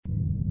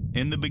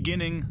In the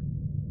beginning,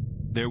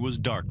 there was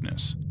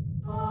darkness.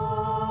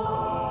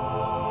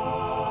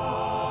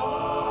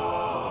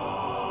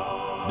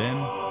 Then,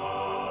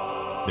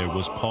 there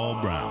was Paul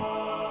Brown.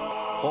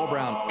 Paul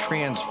Brown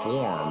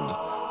transformed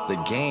the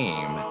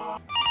game.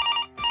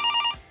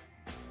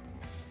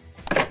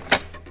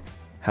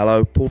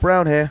 Hello, Paul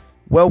Brown here.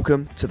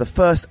 Welcome to the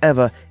first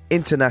ever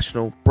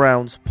International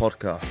Browns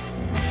podcast.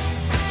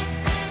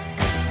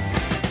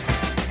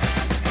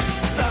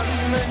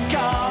 London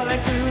calling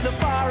to the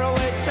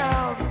faraway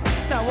towns.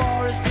 Now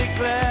war is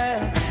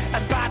declared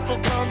and battle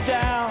come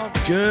down.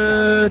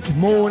 Good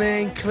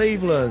morning,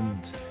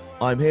 Cleveland.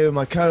 I'm here with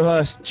my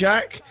co-host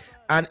Jack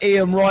and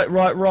Iain.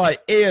 Right.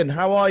 Iain,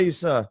 how are you,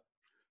 sir?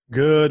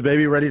 Good,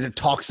 baby. Ready to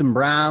talk some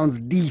Browns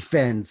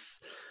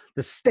defense,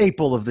 the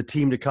staple of the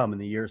team to come in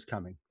the years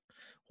coming.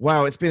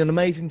 Wow, it's been an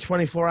amazing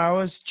 24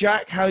 hours.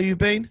 Jack, how you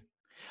been?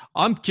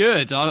 I'm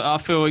good. I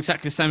feel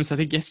exactly the same as I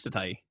did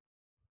yesterday.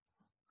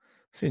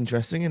 It's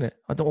interesting, isn't it?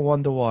 I don't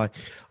wonder why.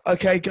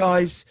 Okay,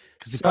 guys.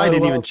 Because he probably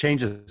didn't even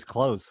change his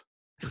clothes.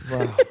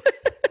 Wow.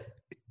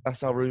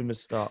 That's how rumours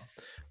start.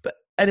 But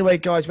anyway,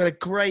 guys, we had a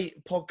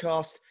great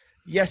podcast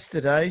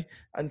yesterday,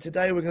 and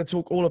today we're going to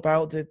talk all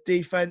about the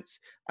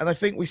defense. And I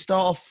think we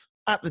start off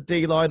at the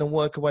D-line and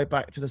work our way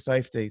back to the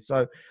safety.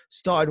 So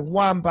started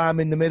wham bam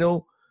in the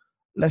middle.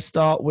 Let's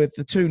start with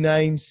the two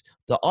names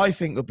that I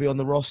think would be on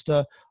the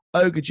roster,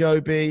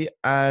 Ogunjobi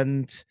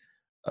and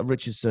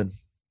Richardson.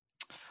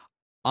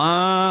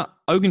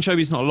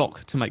 Ogunjobi's not a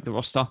lock to make the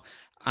roster.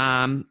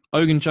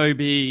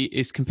 Ogunjobi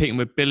is competing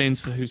with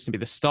Billings for who's to be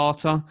the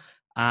starter.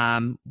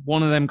 One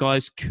of them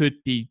guys could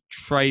be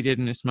traded,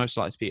 and it's most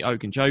likely to be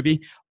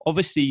Ogunjobi.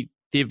 Obviously,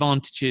 the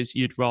advantage is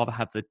you'd rather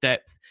have the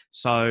depth.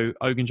 So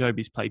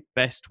Ogunjobi's played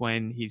best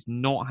when he's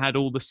not had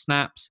all the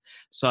snaps.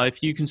 So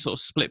if you can sort of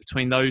split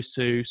between those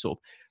two sort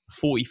of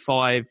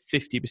 45,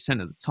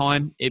 50% of the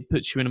time, it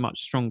puts you in a much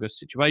stronger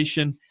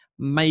situation.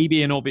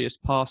 Maybe an obvious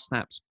pass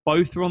snaps,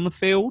 both are on the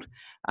field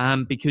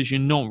because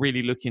you're not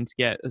really looking to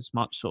get as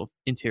much sort of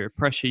interior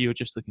pressure. You're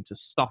just looking to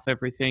stuff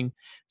everything.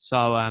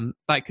 So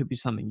that could be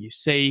something you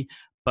see.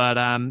 But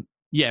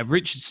yeah,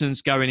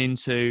 Richardson's going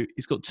into,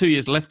 he's got 2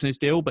 years left in his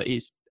deal, but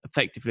he's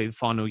effectively the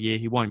final year.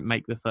 He won't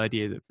make the third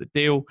year of the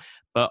deal.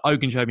 But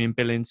Ogunjobi and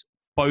Billings,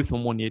 both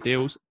on 1 year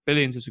deals.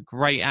 Billings is a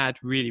great ad,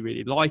 really,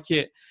 really like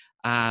it.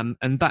 And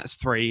that's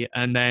three.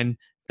 And then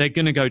they're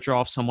going to go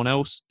draft someone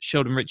else.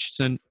 Sheldon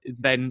Richardson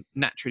then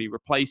naturally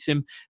replace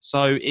him.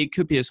 So it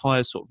could be as high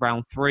as sort of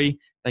round 3.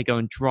 They go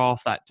and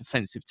draft that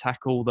defensive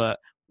tackle that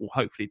will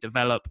hopefully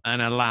develop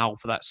and allow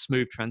for that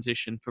smooth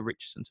transition for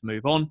Richardson to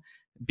move on,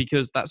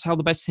 because that's how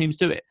the best teams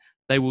do it.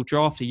 They will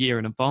draft a year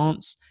in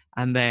advance,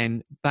 and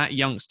then that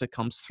youngster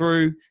comes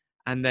through,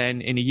 and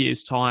then in a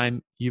year's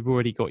time, you've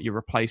already got your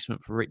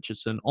replacement for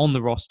Richardson on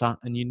the roster,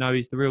 and you know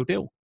he's the real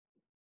deal.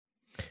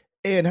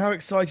 Iain, how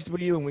excited were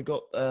you when we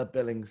got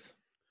Billings?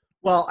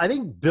 Well, I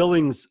think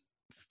Billings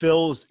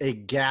fills a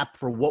gap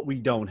for what we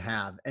don't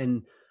have.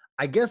 And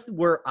I guess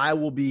where I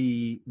will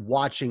be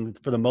watching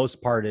for the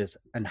most part is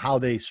and how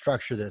they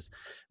structure this.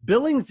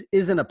 Billings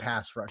isn't a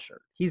pass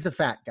rusher. He's a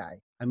fat guy.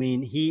 I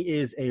mean, he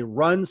is a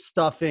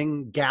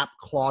run-stuffing,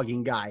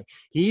 gap-clogging guy.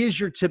 He is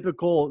your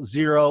typical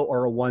 0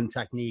 or a 1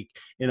 technique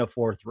in a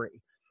 4-3.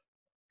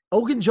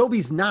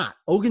 Ogunjobi's not.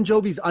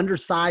 Ogunjobi's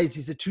undersized.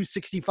 He's a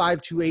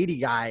 265, 280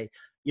 guy.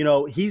 You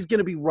know, he's going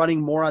to be running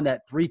more on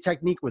that 3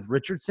 technique with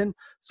Richardson.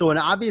 So an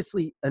obvious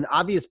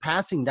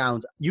passing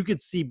downs, you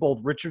could see both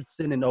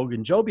Richardson and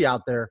Ogunjobi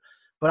out there.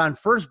 But on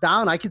first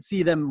down, I could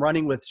see them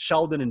running with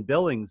Sheldon and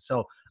Billings.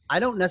 So I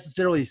don't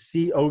necessarily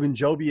see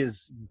Ogunjobi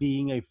as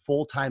being a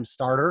full-time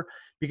starter,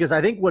 because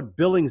I think what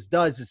Billings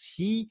does is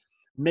he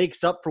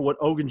makes up for what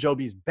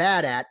Ogunjobi's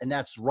bad at, and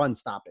that's run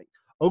stopping.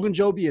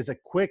 Ogunjobi is a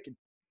quick,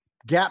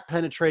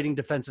 gap-penetrating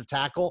defensive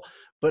tackle,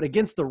 but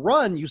against the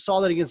run, you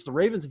saw that against the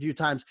Ravens a few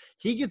times,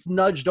 he gets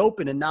nudged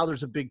open, and now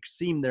there's a big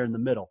seam there in the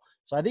middle.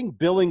 So I think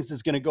Billings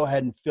is going to go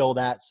ahead and fill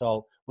that.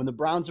 So when the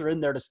Browns are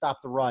in there to stop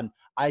the run,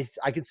 I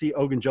could see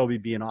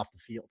Ogunjobi being off the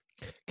field.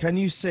 Can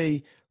you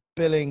see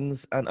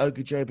Billings and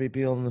Ogunjobi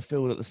be on the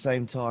field at the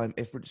same time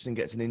if Richardson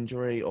gets an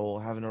injury or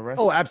having a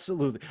rest? Oh,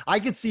 absolutely. I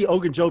could see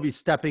Ogunjobi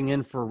stepping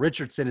in for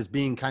Richardson as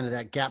being kind of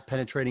that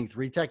gap-penetrating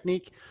 3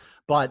 technique,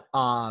 but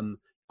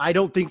I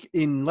don't think,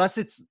 unless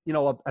it's, you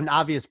know, an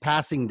obvious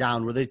passing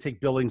down where they take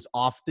Billings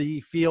off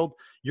the field,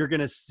 you're going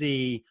to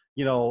see,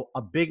 you know,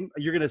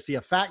 you're going to see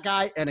a fat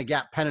guy and a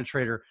gap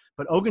penetrator.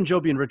 But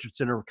Ogunjobi and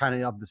Richardson are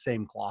kind of the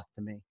same cloth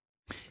to me.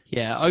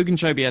 Yeah,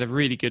 Ogunjobi had a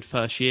really good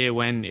first year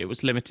when it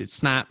was limited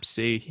snaps.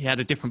 He had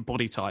a different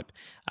body type.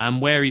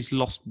 Where he's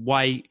lost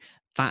weight,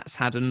 that's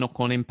had a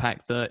knock-on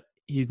impact that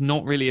he's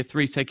not really a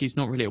 3 tech, he's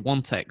not really a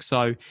 1 tech.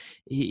 So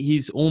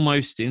he's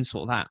almost in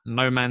sort of that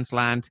no man's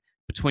land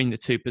between the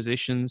two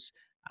positions.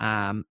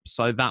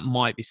 So that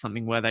might be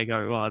something where they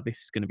go, oh,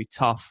 this is going to be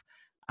tough.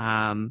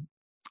 I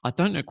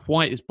don't know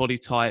quite his body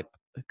type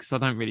because I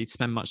don't really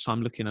spend much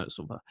time looking at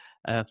sort of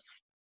a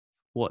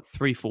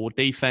 3-4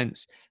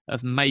 defense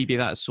of maybe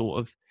that sort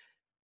of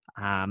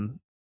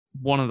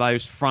one of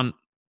those front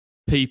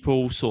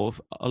people sort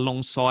of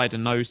alongside a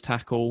nose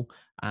tackle,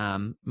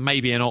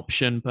 maybe an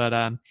option,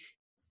 but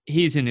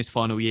he's in his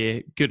final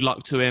year. Good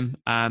luck to him.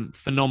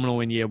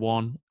 Phenomenal in year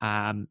one.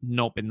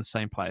 Not been the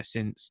same player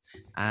since.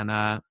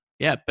 And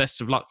yeah, best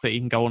of luck that he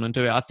can go on and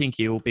do it. I think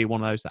he will be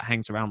one of those that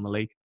hangs around the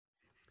league.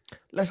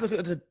 Let's look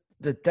at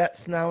the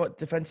depth now at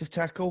defensive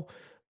tackle.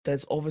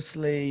 There's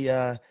obviously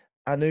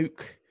Anouk,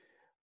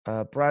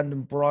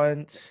 Brandon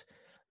Bryant,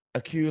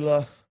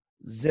 Akula,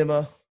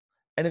 Zimmer.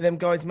 Any of them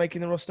guys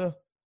making the roster?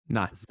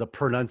 No. This is a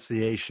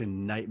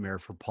pronunciation nightmare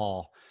for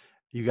Paul.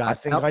 I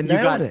think I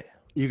nailed it.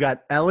 You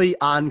got Eli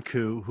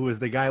Anku, who is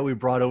the guy we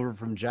brought over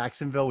from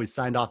Jacksonville. We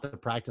signed off the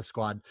practice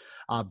squad.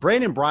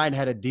 Brandon Bryan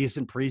had a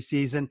decent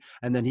preseason,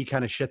 and then he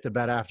kind of shit the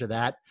bed after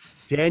that.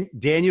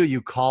 Daniel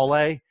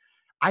Ukale,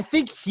 I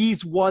think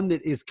he's one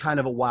that is kind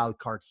of a wild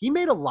card. He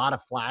made a lot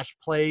of flash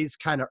plays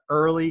kind of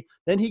early.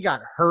 Then he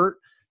got hurt.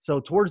 So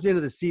towards the end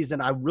of the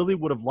season, I really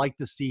would have liked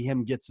to see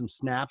him get some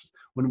snaps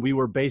when we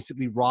were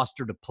basically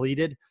roster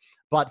depleted.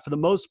 But for the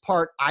most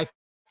part, I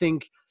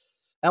think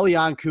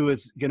Elianku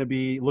is going to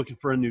be looking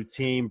for a new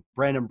team.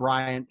 Brandon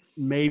Bryant,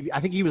 maybe. I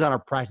think he was on our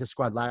practice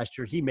squad last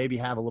year. He maybe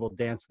have a little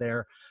dance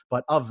there.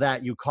 But of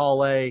that,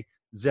 Ukale,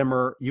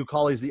 Zimmer,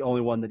 Ukale is the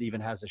only one that even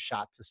has a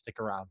shot to stick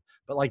around.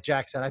 But like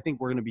Jack said, I think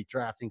we're going to be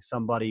drafting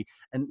somebody,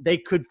 and they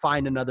could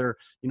find another,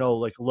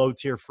 like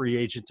low-tier free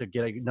agent to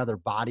get another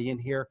body in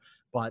here.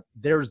 But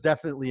there's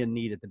definitely a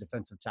need at the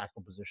defensive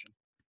tackle position.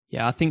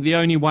 Yeah, I think the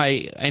only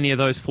way any of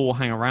those four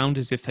hang around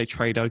is if they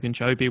trade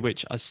Ogunjobi,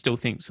 which I still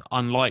think is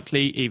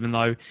unlikely, even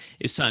though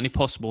it's certainly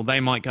possible. They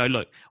might go,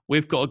 look,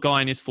 we've got a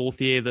guy in his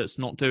fourth year that's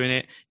not doing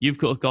it. You've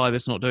got a guy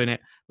that's not doing it.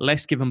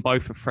 Let's give them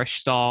both a fresh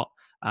start.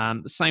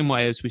 The same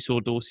way as we saw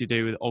Dorsey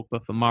do with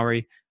Ogba for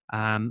Murray.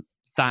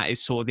 That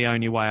is sort of the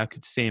only way I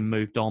could see him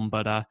moved on.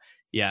 But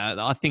yeah,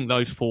 I think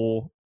those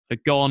four are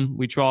gone.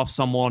 We draft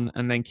someone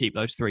and then keep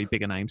those three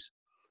bigger names.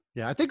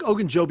 Yeah, I think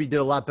Ogunjobi did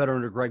a lot better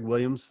under Greg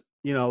Williams.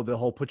 The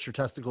whole put your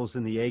testicles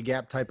in the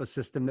A-gap type of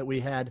system that we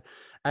had,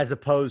 as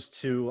opposed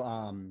to,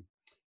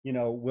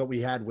 what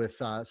we had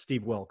with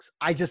Steve Wilkes.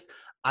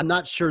 I'm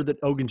not sure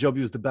that Ogunjobi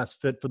was the best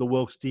fit for the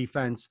Wilkes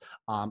defense.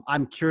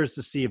 I'm curious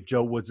to see if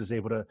Joe Woods is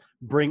able to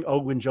bring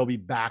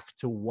Ogunjobi back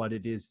to what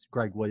it is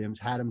Greg Williams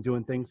had him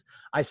doing things.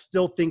 I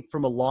still think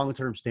from a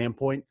long-term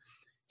standpoint,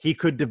 he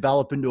could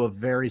develop into a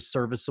very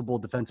serviceable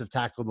defensive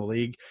tackle in the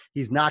league.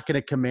 He's not going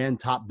to command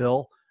top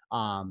bill,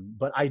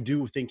 but I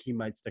do think he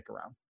might stick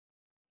around.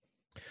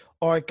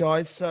 All right,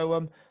 guys.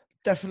 So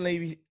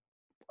definitely,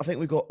 I think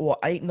we've got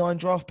 8, 9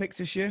 draft picks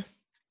this year.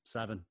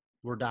 7.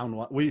 We're down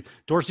one.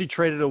 Dorsey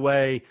traded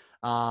away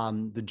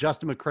the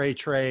Justin McCray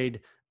trade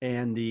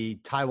and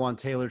the Tywan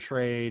Taylor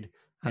trade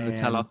and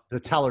the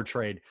Teller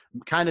trade.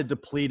 Kind of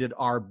depleted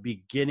our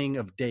beginning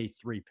of day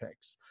 3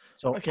 picks.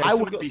 So okay, I so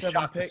would be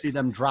shocked to see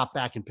them drop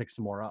back and pick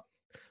some more up.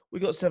 We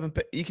got 7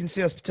 picks. You can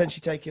see us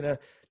potentially taking a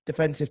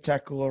defensive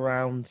tackle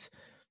around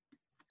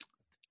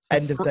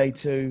end of day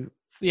 2.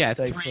 Yeah,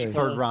 day 3,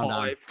 3rd round.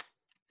 5.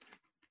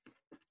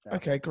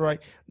 Okay, great.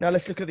 Now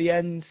let's look at the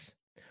ends.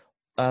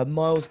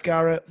 Myles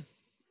Garrett.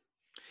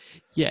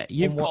 Yeah,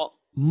 you've got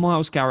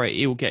Myles Garrett.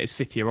 He'll get his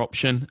 5th-year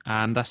option.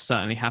 That's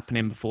certainly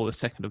happening before the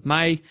 2nd of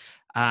May.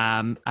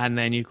 And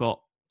then you've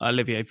got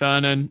Olivier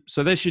Vernon.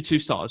 So there's your 2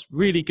 starters.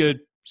 Really good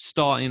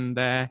starting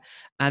there.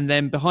 And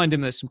then behind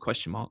him, there's some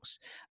question marks.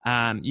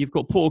 You've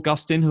got Paul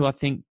Augustine, who I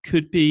think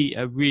could be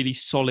a really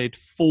solid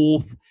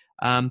 4th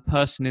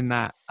person in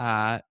that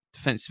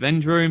defensive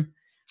end room.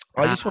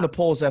 I just want to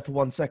pause there for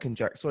 1 second,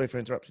 Jack. Sorry for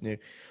interrupting you.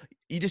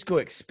 You just got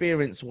to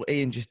experience what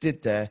Iain just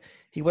did there.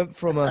 He went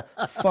from a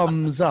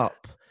thumbs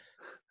up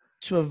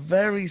to a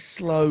very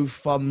slow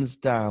thumbs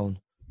down.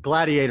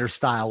 Gladiator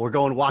style. We're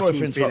going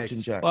Joaquin Phoenix.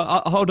 Jack.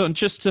 Well, hold on.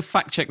 Just to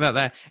fact check that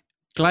there.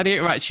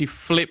 Gladiator actually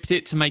flipped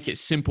it to make it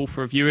simple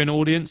for a viewing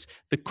audience.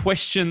 The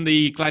question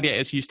the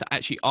gladiators used to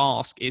actually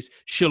ask is,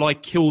 should I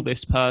kill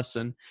this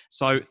person?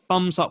 So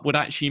thumbs up would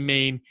actually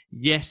mean,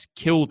 yes,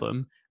 kill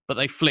them. But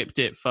they flipped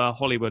it for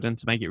Hollywood and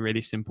to make it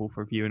really simple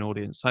for a viewing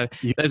audience. So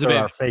there's a bit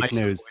of fake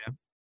news.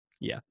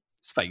 Yeah,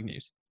 it's fake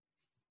news.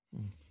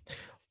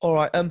 All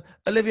right.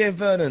 Olivier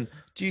Vernon,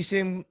 do you see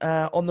him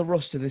on the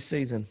roster this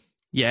season?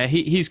 Yeah,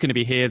 he's going to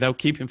be here. They'll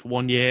keep him for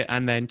 1 year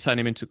and then turn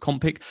him into a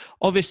comp pick.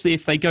 Obviously,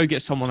 if they go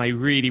get someone they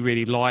really,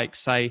 really like,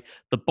 say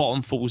the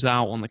bottom falls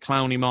out on the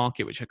Clowney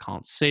market, which I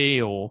can't see,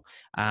 or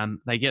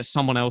they get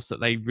someone else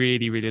that they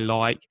really, really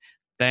like,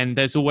 then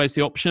there's always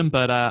the option.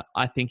 But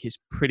I think it's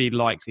pretty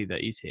likely that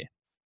he's here.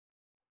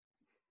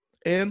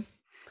 Iain?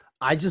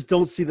 I just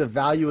don't see the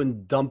value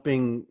in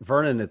dumping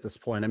Vernon at this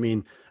point. I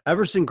mean,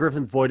 Everson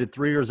Griffin voided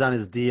 3 years on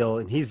his deal,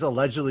 and he's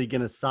allegedly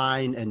going to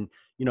sign. And,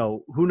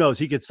 who knows?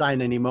 He could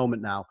sign any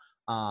moment now.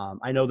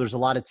 I know there's a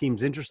lot of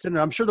teams interested, and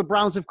I'm sure the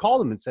Browns have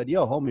called him and said,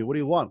 yo, homie, what do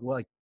you want?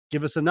 Well,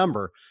 give us a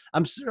number.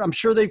 I'm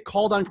sure they've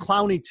called on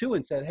Clowney too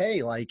and said,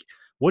 hey,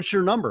 what's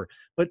your number?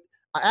 But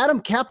Adam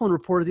Kaplan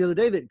reported the other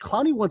day that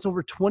Clowney wants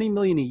over $20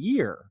 million a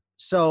year.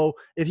 So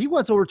if he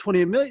wants over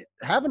 $20 million,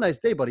 have a nice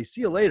day, buddy.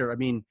 See you later. I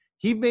mean,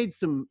 he makes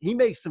some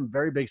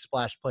very big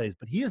splash plays,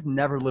 but he has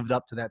never lived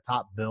up to that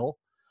top bill.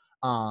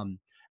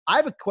 I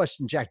have a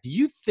question, Jack. Do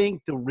you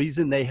think the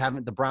reason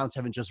the Browns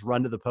haven't just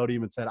run to the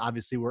podium and said,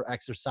 obviously we're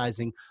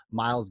exercising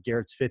Myles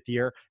Garrett's 5th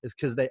year, is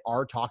because they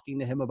are talking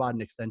to him about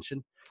an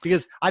extension?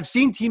 Because I've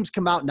seen teams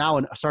come out now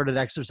and started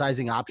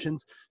exercising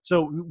options.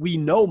 So we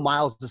know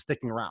Myles is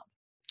sticking around.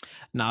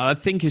 No, I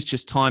think it's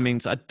just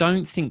timings. I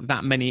don't think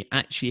that many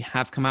actually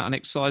have come out and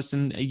exercised,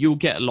 and you'll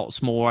get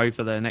lots more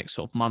over the next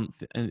sort of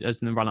month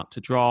as in the run up to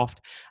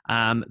draft.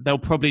 They'll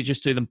probably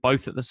just do them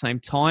both at the same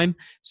time,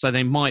 so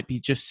they might be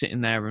just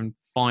sitting there and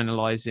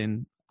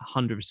finalising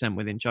 100%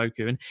 with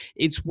Njoku. And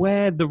it's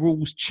where the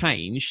rules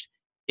changed,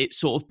 it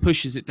sort of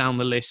pushes it down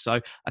the list.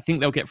 So I think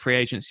they'll get free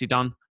agency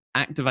done,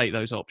 activate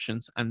those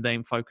options, and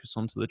then focus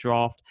onto the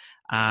draft.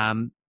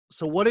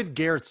 So what did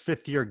Garrett's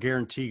 5th year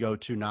guarantee go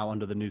to now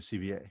under the new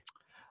CBA? It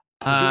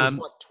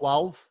was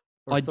 12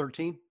 or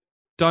 13?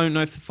 Don't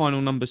know if the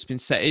final number's been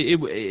set.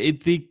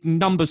 The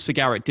numbers for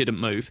Garrett didn't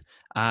move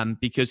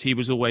because he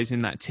was always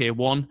in that tier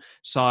 1.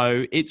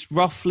 So it's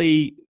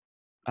roughly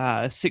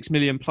 6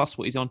 million plus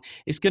what he's on.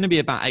 It's going to be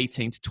about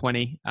 18 to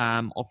 20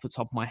 off the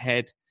top of my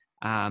head.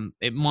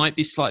 It might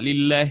be slightly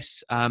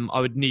less. I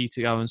would need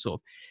to go and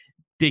sort of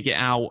dig it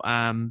out.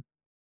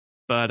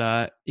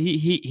 But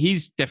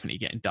he's definitely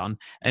getting done.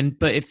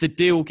 But if the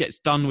deal gets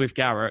done with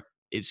Garrett,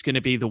 it's going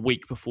to be the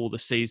week before the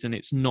season.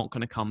 It's not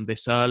going to come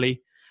this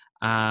early.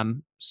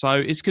 So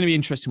it's going to be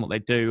interesting what they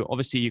do.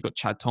 Obviously, you've got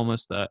Chad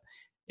Thomas that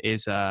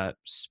is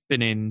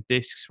spinning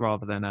discs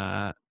rather than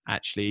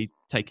actually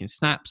taking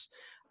snaps.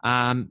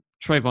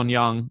 Trayvon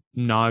Young,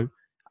 no.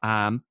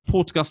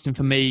 Port Augustine,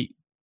 for me,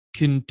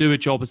 can do a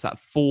job as that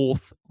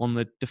 4th on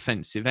the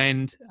defensive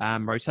end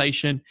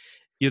rotation.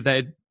 You're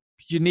there.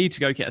 You need to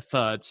go get a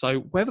 3rd.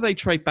 So whether they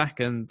trade back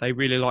and they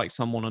really like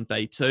someone on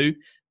day 2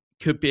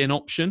 could be an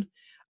option,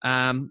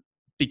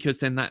 because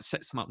then that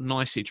sets them up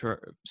nicely to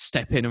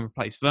step in and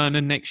replace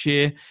Vernon next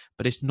year,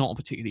 but it's not a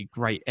particularly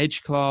great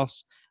edge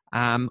class.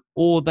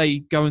 Or they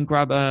go and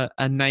grab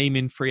a name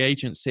in free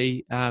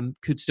agency,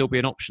 could still be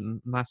an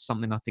option. And that's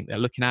something I think they're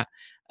looking at.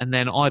 And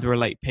then either a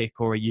late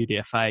pick or a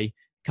UDFA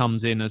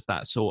comes in as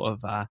that sort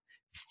of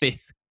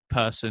 5th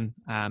person,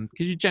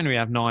 because you generally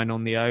have 9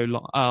 on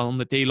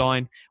the D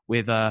line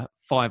with 5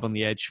 on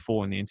the edge,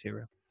 4 in the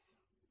interior.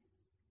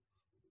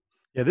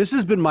 Yeah, this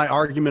has been my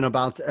argument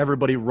about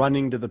everybody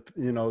running to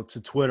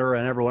to Twitter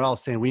and everyone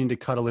else saying we need to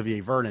cut Olivier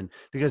Vernon,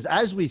 because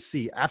as we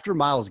see after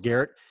Myles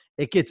Garrett,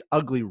 it gets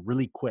ugly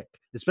really quick,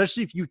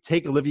 especially if you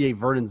take Olivier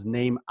Vernon's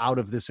name out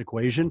of this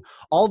equation.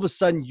 All of a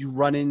sudden you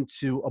run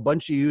into a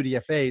bunch of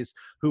UDFAs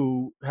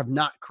who have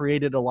not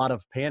created a lot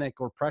of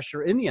panic or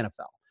pressure in the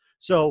NFL.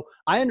 So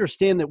I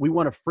understand that we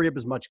want to free up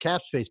as much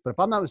cap space, but if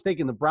I'm not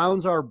mistaken, the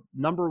Browns are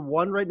number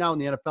 1 right now in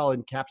the NFL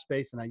in cap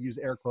space, and I use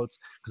air quotes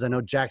because I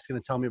know Jack's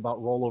going to tell me about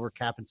rollover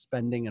cap and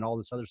spending and all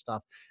this other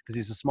stuff because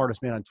he's the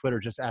smartest man on Twitter.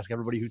 Just ask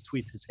everybody who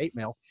tweets his hate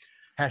mail,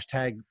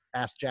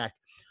 #AskJack.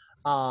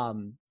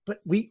 But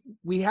we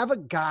have a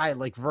guy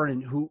like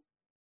Vernon who,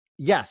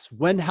 yes,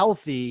 when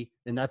healthy,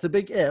 and that's a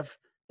big if,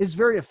 is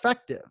very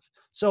effective.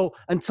 So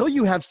until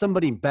you have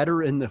somebody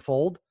better in the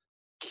fold,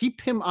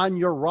 keep him on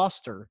your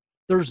roster.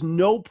 There's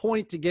no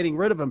point to getting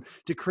rid of him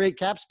to create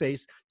cap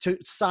space to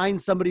sign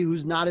somebody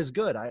who's not as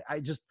good. I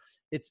just,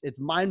 it's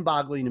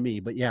mind-boggling to me.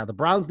 But yeah, the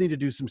Browns need to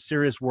do some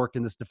serious work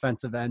in this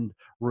defensive end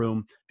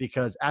room,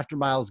 because after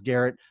Myles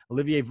Garrett,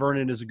 Olivier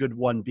Vernon is a good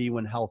 1B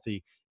when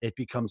healthy. It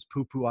becomes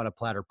poo-poo on a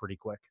platter pretty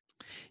quick.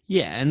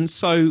 Yeah, and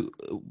so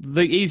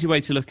the easy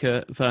way to look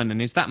at Vernon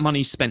is that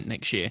money spent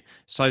next year.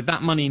 So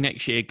that money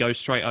next year goes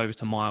straight over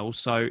to Myles.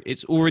 So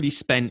it's already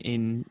spent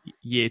in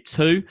year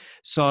 2.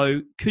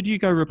 So could you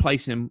go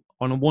replace him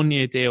on a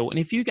 1-year deal? And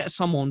if you get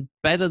someone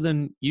better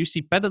than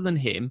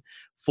him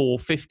for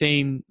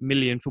 15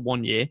 million for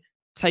 1 year,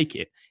 take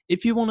it.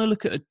 If you want to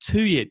look at a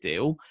 2-year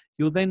deal,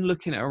 you're then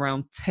looking at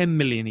around 10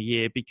 million a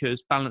year,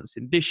 because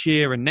balancing this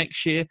year and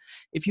next year.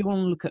 If you want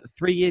to look at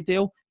a 3-year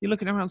deal, you're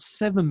looking at around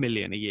 7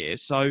 million a year.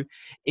 So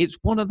it's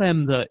one of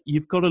them that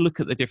you've got to look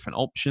at the different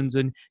options,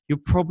 and you're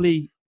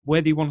probably,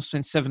 whether you want to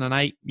spend 7 and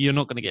 8, you're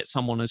not going to get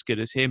someone as good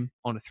as him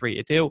on a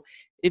 3-year deal.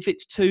 If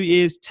it's 2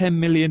 years, 10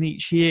 million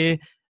each year,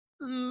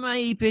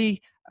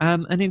 maybe.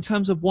 And in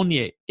terms of 1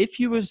 year, if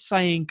you were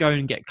saying go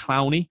and get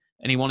Clowney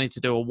and he wanted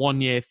to do a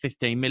 1 year,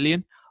 15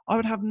 million, I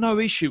would have no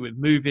issue with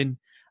moving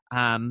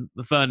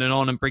Vernon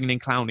on and bringing in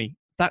Clowney.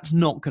 That's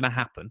not going to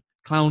happen.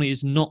 Clowney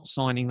is not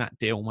signing that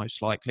deal,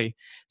 most likely.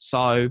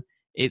 So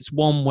it's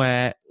one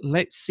where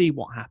let's see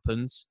what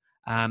happens.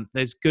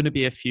 There's going to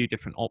be a few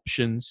different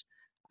options.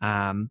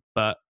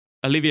 But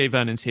Olivier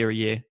Vernon's here a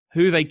year.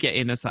 Who they get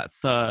in as that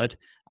 3rd,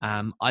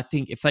 I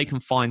think if they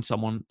can find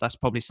someone, that's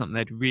probably something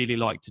they'd really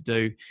like to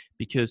do,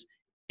 because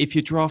if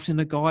you're drafting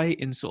a guy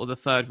in sort of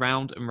the 3rd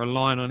round and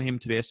relying on him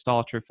to be a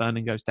starter if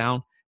Vernon goes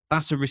down,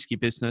 that's a risky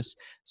business.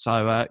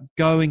 So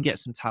go and get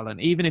some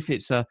talent, even if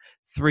it's a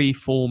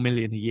 3-4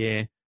 million a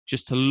year,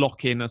 just to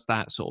lock in as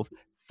that sort of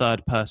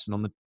 3rd person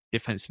on the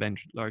defensive end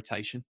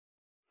rotation.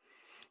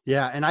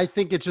 Yeah, and I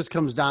think it just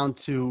comes down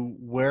to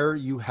where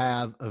you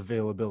have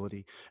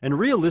availability. And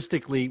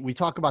realistically, we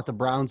talk about the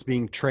Browns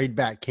being trade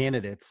back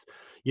candidates.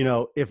 You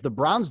know, if the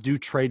Browns do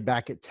trade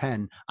back at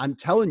 10, I'm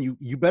telling you,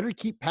 you better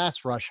keep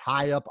pass rush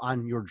high up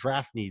on your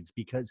draft needs,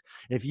 because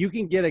if you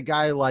can get a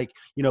guy like,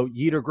 you know,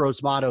 Yetur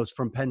Gross-Matos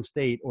from Penn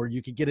State, or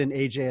you could get an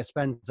AJ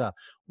Espenza,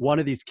 one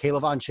of these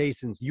Kayvon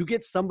Chasins, you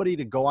get somebody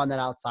to go on that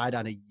outside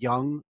on a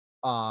young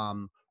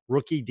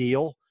rookie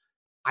deal.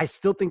 I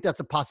still think that's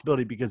a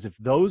possibility, because if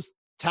those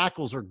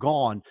tackles are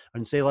gone,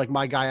 and say like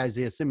my guy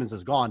Isaiah Simmons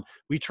is gone,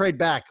 we trade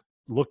back,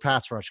 look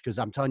pass rush, because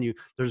I'm telling you,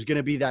 there's going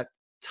to be that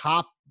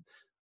top,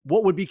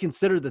 what would be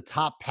considered the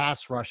top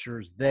pass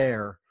rushers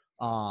there,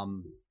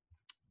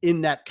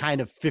 in that kind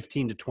of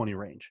 15 to 20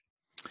 range.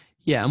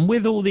 Yeah, and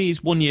with all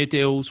these one-year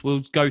deals,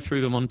 we'll go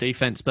through them on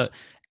defense, but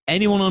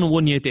anyone on a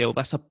one-year deal,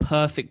 that's a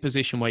perfect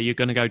position where you're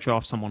going to go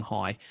draft someone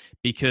high,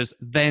 because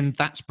then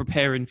that's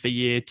preparing for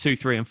year 2,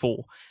 3, and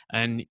 4.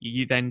 And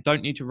you then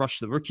don't need to rush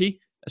the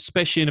rookie,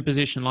 especially in a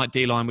position like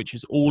D-line, which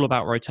is all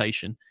about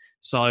rotation.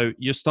 So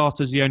your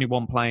starter's the only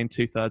one playing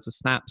 2/3 of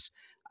snaps.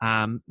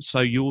 So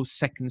your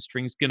second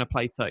string is going to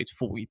play 30 to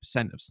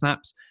 40% of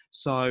snaps.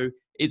 So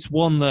it's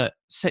one that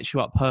sets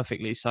you up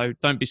perfectly. So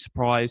don't be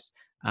surprised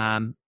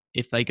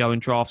if they go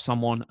and draft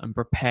someone and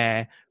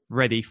prepare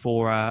ready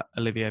for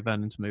Olivier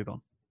Vernon to move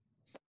on.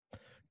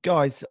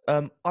 Guys,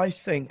 I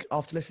think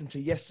after listening to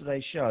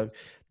yesterday's show,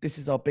 this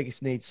is our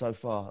biggest need so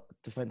far,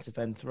 defensive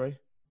end 3.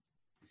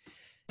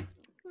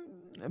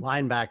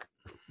 Linebacker.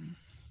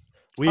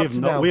 We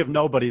have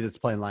nobody that's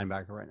playing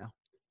linebacker right now.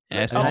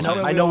 Yes,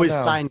 I know we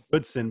signed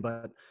Goodson,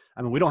 but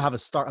I mean, we don't have a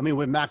start. I mean,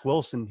 with Mac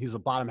Wilson, he's a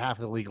bottom half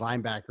of the league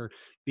linebacker.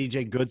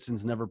 BJ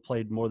Goodson's never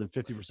played more than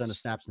 50% of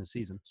snaps in a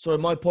season. So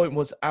my point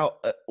was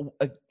out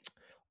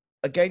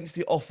against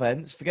the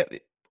offense.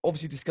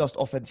 Obviously discussed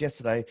offense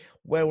yesterday.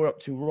 Where we're up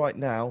to right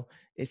now,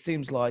 it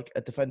seems like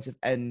a defensive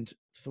end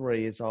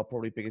 3 is our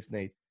probably biggest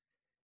need.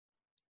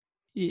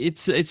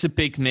 It's a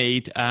big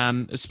need,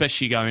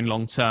 especially going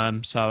long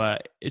term. So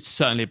it's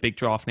certainly a big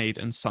draft need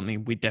and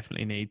something we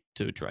definitely need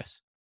to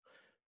address.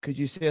 Could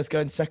you see us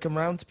going second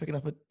round, picking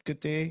up a good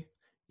DE?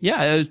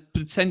 Yeah,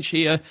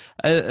 potentially,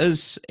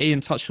 as Iain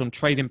touched on,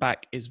 trading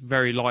back is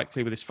very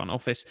likely with this front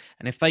office.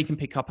 And if they can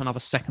pick up another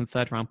second,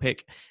 third round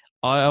pick,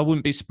 I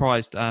wouldn't be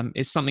surprised.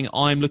 It's something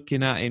I'm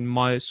looking at in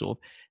my sort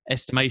of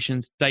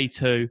estimations. Day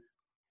 2,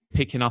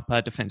 picking up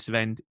a defensive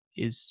end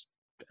is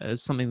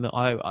something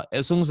that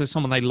as long as there's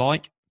someone they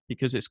like,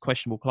 because it's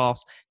questionable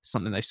class, it's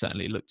something they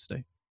certainly look to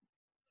do.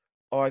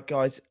 All right,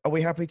 guys, are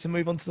we happy to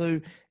move on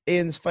to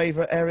Ian's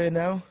favourite area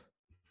now?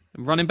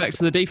 Running back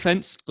to the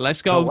defense.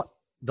 Let's go.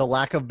 The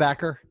lack of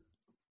backer.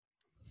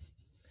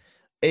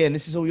 Iain,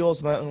 this is all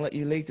yours, mate. I'm going to let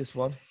you lead this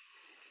one.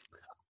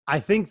 I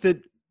think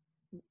that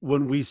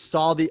when we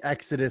saw the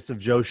exodus of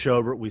Joe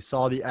Schobert, we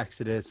saw the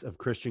exodus of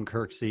Christian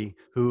Kirksey,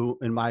 who,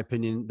 in my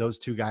opinion, those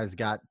two guys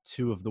got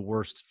 2 of the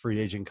worst free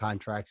agent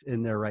contracts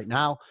in there right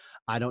now.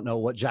 I don't know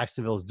what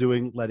Jacksonville is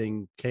doing,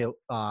 letting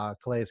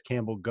Calais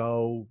Campbell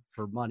go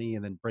for money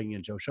and then bringing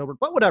in Joe Schobert.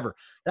 But whatever,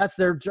 that's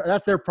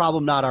their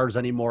problem, not ours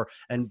anymore.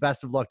 And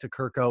best of luck to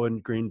Kirko in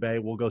Green Bay.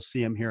 We'll go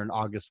see him here in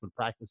August when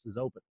practice is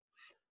open.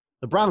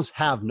 The Browns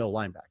have no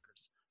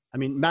linebackers. I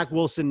mean, Mac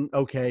Wilson,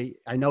 okay,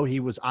 I know he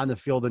was on the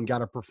field and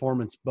got a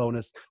performance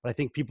bonus, but I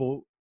think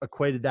people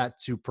equated that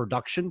to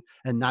production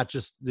and not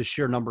just the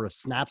sheer number of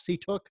snaps he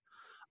took.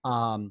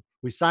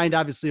 We signed,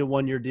 obviously, a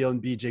 1-year deal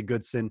in BJ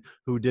Goodson,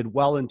 who did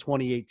well in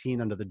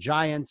 2018 under the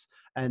Giants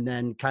and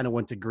then kind of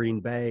went to Green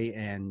Bay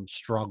and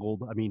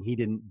struggled. I mean, he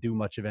didn't do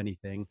much of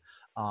anything.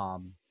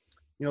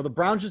 The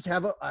Browns just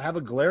have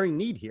a glaring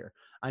need here.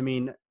 I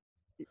mean,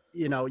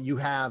 you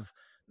have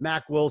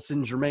Mac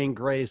Wilson, Jermaine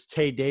Grace,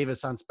 Tay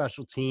Davis on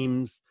special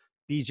teams,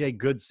 BJ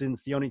Goodson,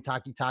 Sione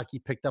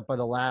Takitaki picked up by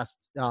the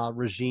last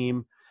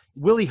regime.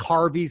 Willie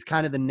Harvey's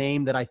kind of the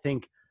name that I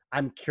think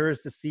I'm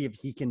curious to see if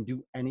he can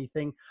do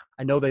anything.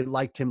 I know they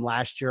liked him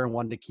last year and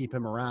wanted to keep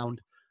him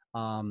around.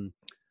 I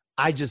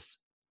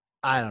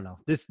don't know.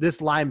 This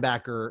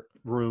linebacker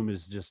room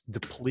is just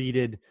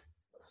depleted,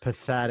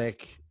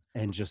 pathetic,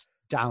 and just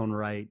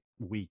downright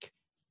weak.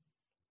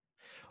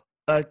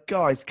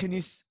 Guys,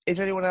 is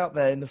there anyone out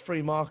there in the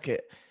free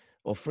market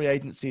or free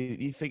agency that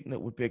you think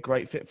that would be a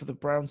great fit for the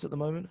Browns at the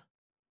moment?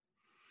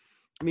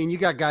 I mean, you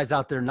got guys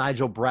out there.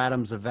 Nigel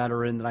Bradham's a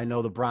veteran that I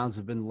know the Browns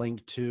have been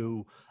linked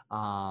to.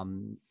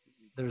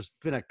 There's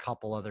been a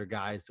couple other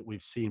guys that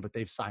we've seen, but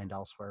they've signed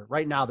elsewhere.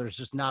 Right now, there's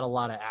just not a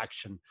lot of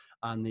action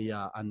on the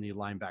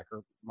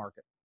linebacker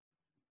market.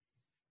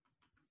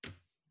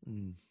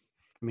 I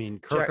mean,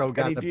 Kirko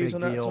got the big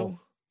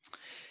deal.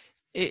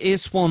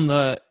 It's one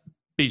that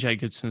BJ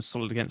Goodson's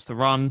solid against the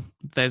run.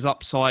 There's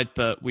upside,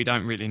 but we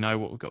don't really know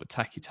what we've got with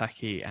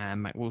Taki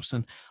and Mac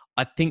Wilson.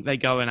 I think they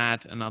go and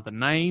add another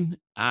name.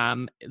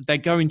 They're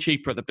going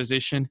cheaper at the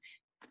position.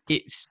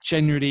 It's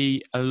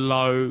generally a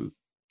low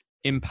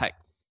impact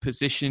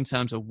position in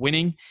terms of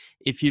winning.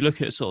 If you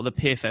look at sort of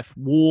the PFF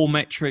WAR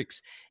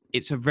metrics,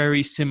 it's a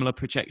very similar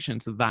projection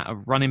to that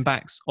of running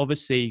backs.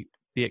 Obviously,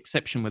 the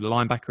exception with the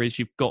linebacker is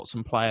you've got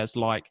some players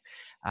like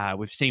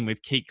we've seen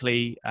with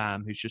Kuechly,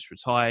 who's just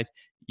retired.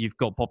 You've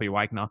got Bobby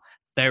Wagner.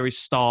 There is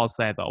stars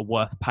there that are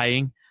worth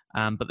paying,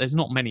 but there's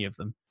not many of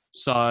them.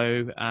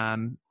 So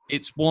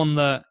it's one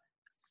that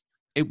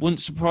it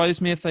wouldn't surprise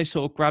me if they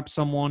sort of grab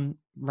someone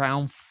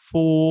round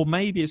 4,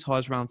 maybe as high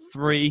as round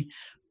 3.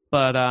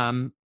 But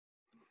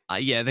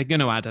yeah, they're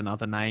going to add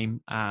another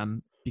name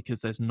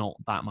because there's not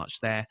that much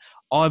there.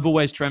 I've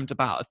always dreamt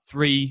about a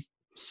 3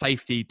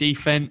 safety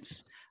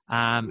defense.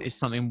 It's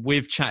something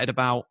we've chatted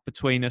about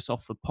between us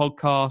off the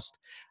podcast.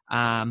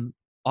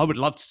 I would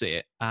love to see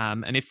it.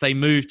 And if they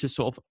move to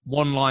sort of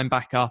 1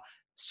 linebacker,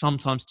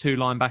 sometimes 2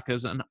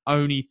 linebackers, and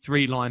only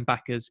 3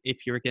 linebackers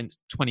if you're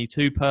against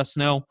 22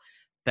 personnel,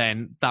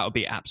 then that would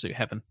be absolute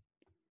heaven.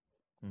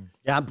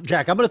 Yeah,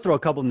 Jack, I'm going to throw a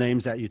couple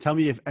names at you. Tell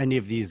me if any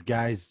of these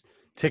guys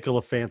tickle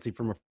a fancy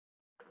from a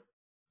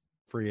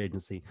free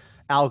agency.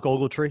 Alec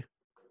Ogletree,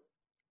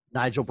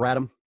 Nigel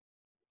Bradham.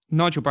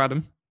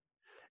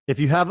 If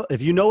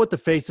you know what the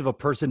face of a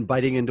person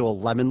biting into a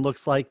lemon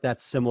looks like,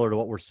 that's similar to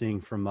what we're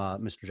seeing from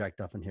Mr. Jack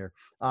Duffin here.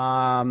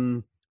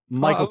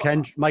 Michael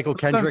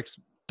Kendricks.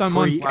 Don't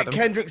mind Bradham.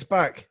 Kendrick's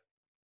back.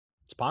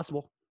 It's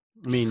possible.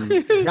 I mean,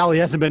 hell, he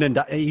hasn't been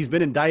he's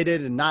been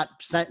indicted and not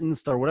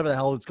sentenced or whatever the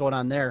hell is going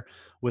on there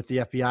with the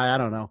FBI. I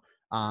don't know.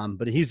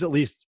 But he's at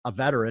least a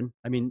veteran.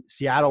 I mean,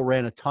 Seattle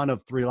ran a ton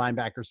of 3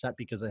 linebacker set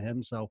because of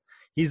him. So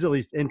he's at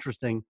least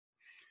interesting.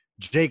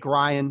 Jake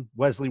Ryan,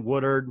 Wesley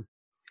Woodard,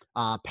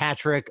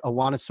 Patrick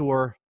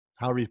Awanasur,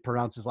 however you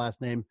pronounce his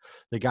last name,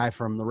 the guy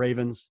from the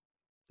Ravens.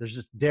 There's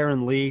just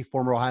Darren Lee,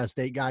 former Ohio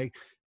State guy,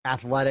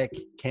 athletic,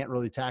 can't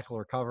really tackle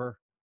or cover.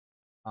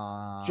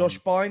 Josh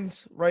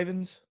Bynes,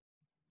 Ravens.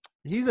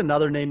 He's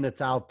another name that's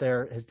out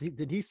there.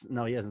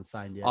 No, he hasn't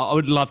signed yet. I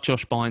would love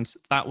Josh Bynes.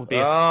 That would be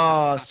a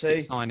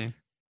fantastic signing.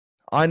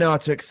 I know how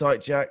to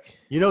excite Jack.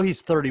 You know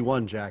he's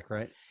 31, Jack,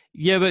 right?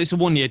 Yeah, but it's a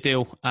 1-year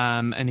deal,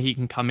 and he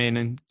can come in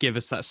and give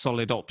us that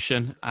solid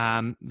option.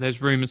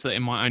 There's rumours that it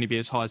might only be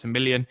as high as $1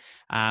 million.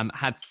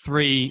 Had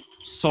 3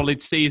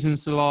 solid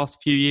seasons the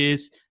last few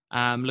years,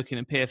 looking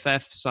at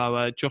PFF.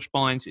 So Josh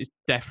Bynes is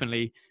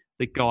definitely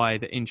the guy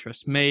that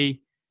interests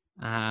me.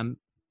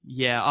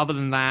 Yeah, other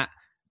than that,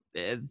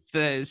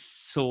 there's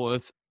sort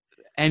of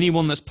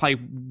anyone that's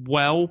played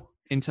well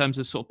in terms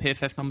of sort of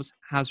PFF numbers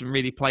hasn't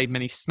really played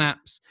many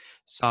snaps.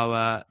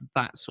 So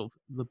that's sort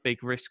of the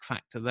big risk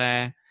factor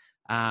there.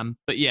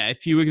 But yeah,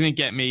 if you were going to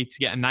get me to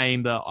get a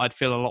name that I'd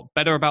feel a lot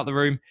better about the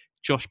room,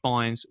 Josh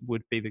Bynes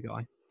would be the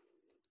guy.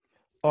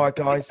 All right,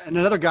 guys. And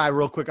another guy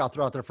real quick I'll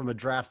throw out there from a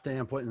draft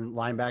standpoint in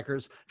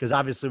linebackers, because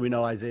obviously we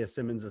know Isaiah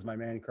Simmons is my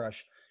man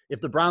crush. If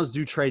the Browns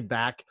do trade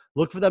back,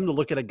 look for them to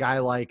look at a guy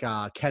like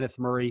Kenneth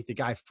Murray, the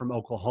guy from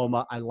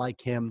Oklahoma. I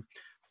like him.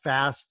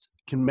 Fast,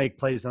 can make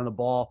plays on the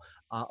ball.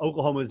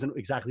 Oklahoma isn't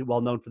exactly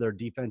well known for their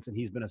defense, and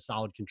he's been a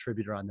solid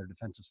contributor on their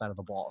defensive side of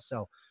the ball.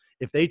 So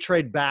if they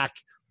trade back,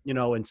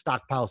 and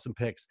stockpile some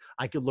picks,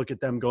 I could look at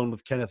them going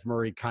with Kenneth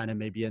Murray kind of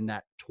maybe in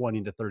that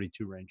 20 to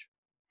 32 range.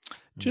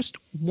 Just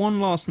one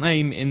last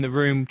name in the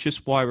room,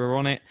 just while we're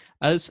on it.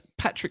 Has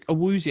Patrick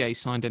Awuzie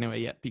signed anywhere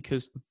yet?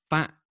 Because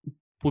that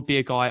would be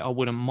a guy I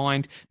wouldn't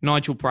mind.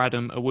 Nigel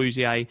Bradham,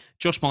 Awuzie,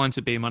 Josh Bynes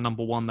would be my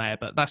number 1 there,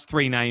 but that's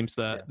 3 names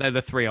that they're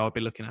the 3 I would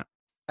be looking at.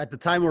 At the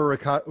time we're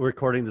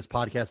recording this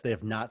podcast, they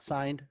have not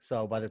signed.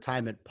 So by the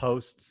time it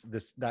posts,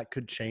 that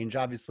could change,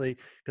 obviously,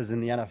 because in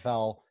the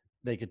NFL,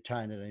 they could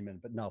sign at any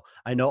minute. But no,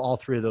 I know all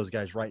 3 of those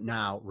guys right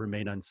now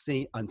remain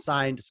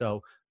unsigned.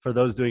 So for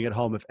those doing at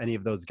home, if any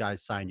of those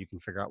guys sign, you can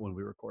figure out when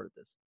we recorded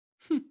this.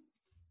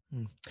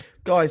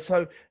 Guys,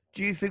 so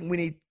do you think we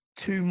need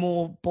 2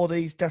 more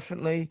bodies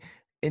definitely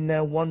in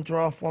there? 1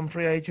 draft, 1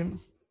 free agent?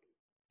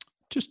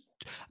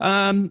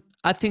 I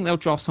think they'll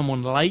draft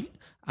someone late.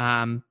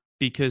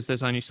 Because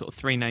there's only sort of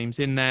 3 names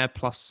in there,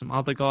 plus some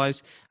other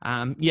guys.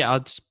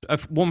 I'd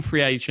 1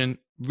 free agent,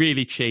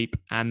 really cheap,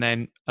 and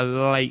then a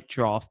late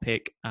draft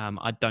pick.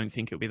 I don't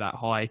think it'll be that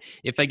high.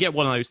 If they get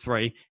one of those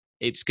 3,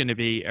 it's going to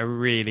be a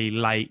really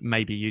late,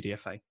 maybe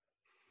UDFA.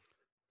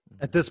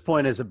 At this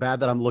point, is it bad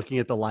that I'm looking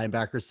at the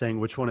linebackers saying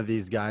which one of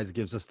these guys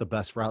gives us the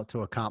best route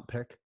to a comp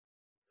pick?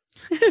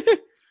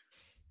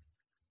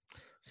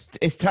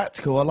 It's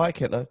tactical. I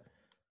like it, though.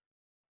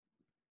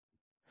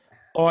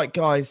 All right,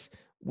 guys.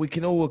 We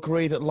can all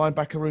agree that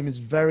linebacker room is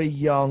very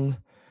young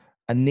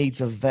and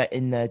needs a vet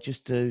in there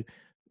just to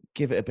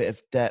give it a bit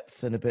of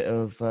depth and a bit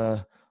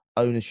of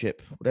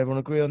ownership. Would everyone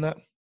agree on that?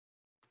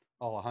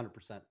 Oh,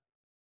 100%.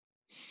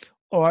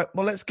 All right.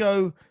 Well, let's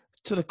go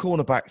to the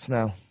cornerbacks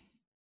now.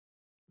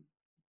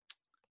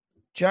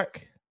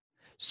 Jack?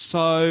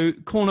 So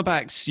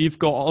cornerbacks, you've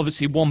got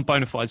obviously 1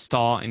 bona fide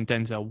star in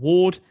Denzel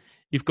Ward.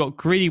 You've got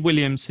Greedy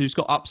Williams, who's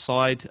got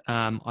upside.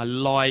 I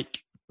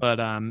like, but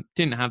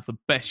didn't have the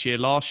best year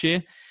last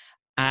year.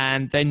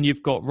 And then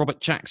you've got Robert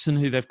Jackson,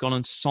 who they've gone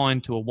and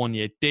signed to a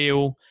 1-year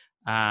deal.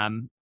 Not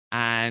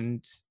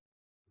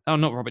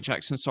Robert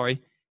Jackson,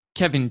 sorry.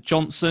 Kevin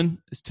Johnson.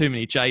 There's too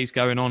many J's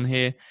going on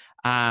here.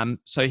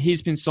 So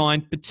he's been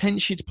signed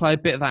potentially to play a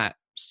bit of that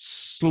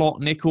slot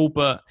nickel,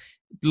 but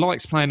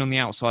likes playing on the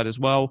outside as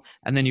well.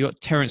 And then you've got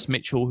Terence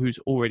Mitchell, who's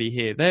already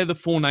here. They're the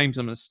 4 names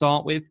I'm going to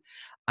start with,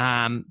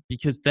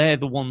 because they're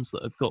the ones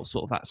that have got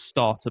sort of that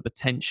starter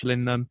potential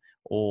in them,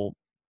 or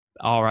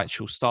are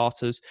actual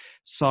starters.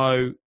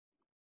 So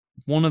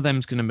one of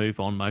them's going to move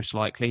on most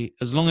likely,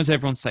 as long as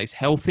everyone stays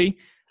healthy.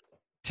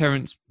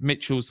 Terence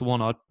Mitchell's the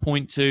one I'd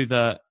point to,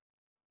 that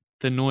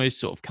the noise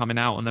sort of coming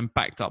out and then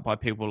backed up by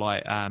people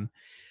like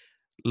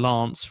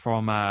Lance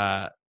from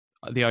the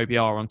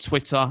OBR on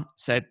Twitter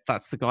said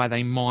that's the guy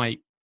they might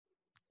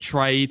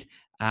trade,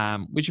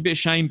 which is a bit of a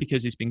shame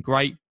because he's been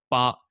great,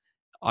 but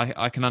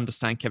I can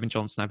understand Kevin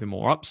Johnson having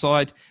more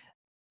upside.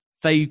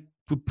 They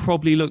would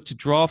probably look to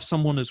draft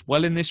someone as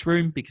well in this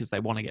room because they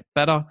want to get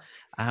better.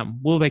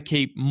 Will they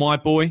keep my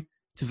boy,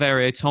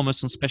 Tavario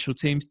Thomas, on special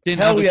teams? They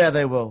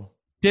will.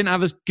 Didn't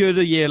have as good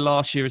a year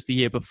last year as the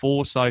year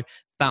before, so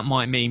that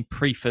might mean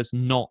Prefa's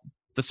not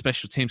the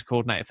special teams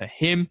coordinator for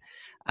him.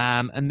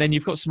 And then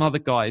you've got some other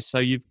guys. So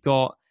you've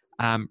got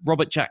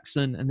Robert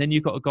Jackson, and then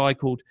you've got a guy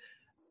called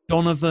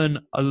Donovan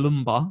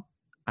Olumba.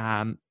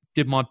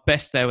 Did my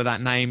best there with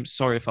that name.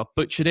 Sorry if I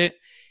butchered it.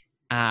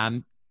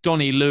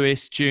 Donnie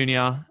Lewis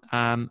Jr.,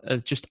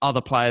 just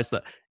other players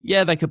that,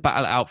 they could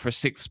battle it out for a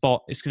 6th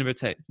spot. It's going to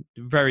be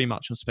very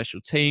much on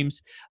special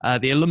teams.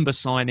 The Olumba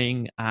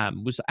signing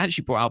was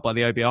actually brought out by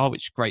the OBR,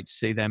 which is great to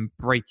see them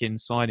break in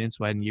signings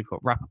when you've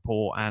got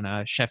Rappaport and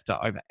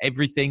Schefter over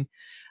everything.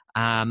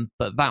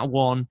 But that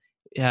one,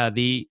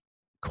 the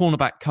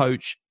cornerback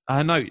coach,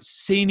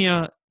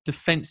 senior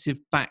defensive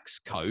backs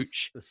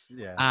coach,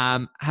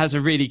 has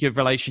a really good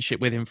relationship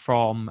with him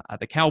from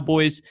the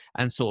Cowboys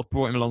and sort of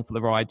brought him along for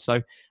the ride.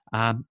 So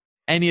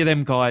any of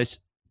them guys,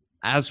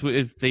 as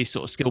with these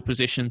sort of skill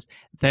positions,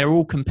 they're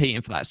all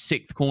competing for that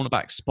 6th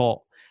cornerback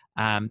spot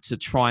to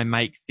try and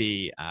make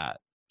the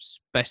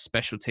best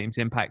special teams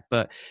impact.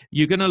 But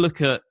you're going to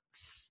look at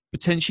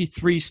potentially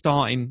 3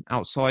 starting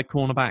outside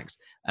cornerbacks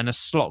and a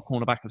slot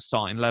cornerback of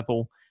starting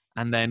level.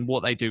 And then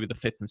what they do with the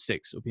 5th and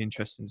 6th will be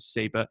interesting to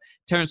see. But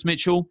Terence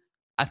Mitchell,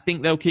 I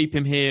think they'll keep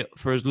him here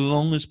for as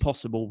long as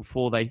possible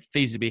before they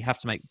feasibly have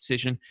to make a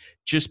decision,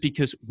 just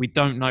because we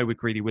don't know with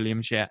Greedy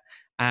Williams yet,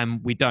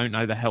 and we don't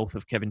know the health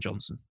of Kevin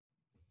Johnson.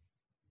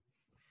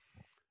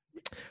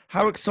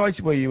 How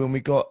excited were you when we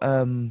got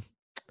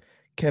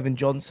Kevin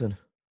Johnson?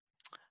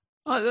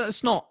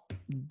 It's not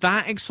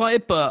that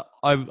excited, but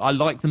I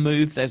like the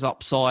move. There's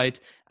upside.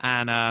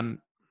 And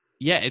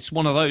it's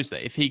one of those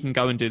that if he can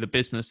go and do the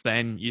business,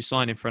 then you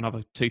sign him for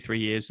another 2-3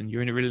 years and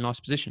you're in a really nice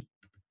position.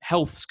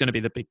 Health's going to be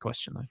the big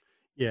question, though.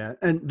 Yeah,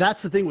 and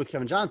that's the thing with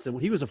Kevin Johnson.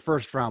 He was a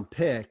 1st-round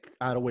pick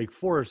out of Wake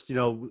Forest.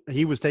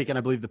 He was taken,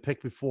 I believe, the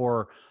pick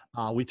before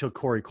we took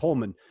Corey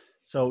Coleman.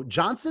 So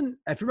Johnson,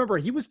 if you remember,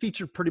 he was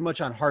featured pretty much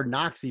on Hard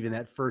Knocks even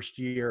that first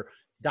year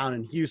down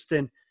in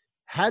Houston.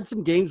 Had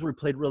some games where he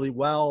played really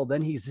well.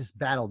 Then he's just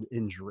battled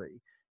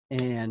injury.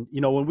 And,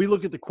 when we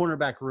look at the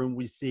cornerback room,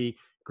 we see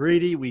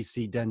Greedy, we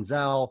see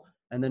Denzel,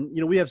 and then,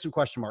 we have some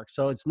question marks.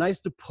 So it's nice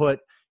to put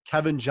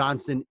Kevin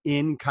Johnson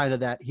in kind of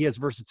that. He has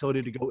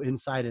versatility to go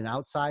inside and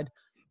outside.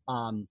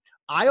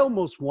 I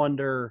almost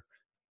wonder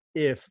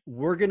if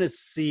we're going to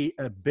see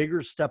a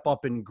bigger step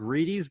up in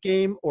Greedy's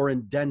game or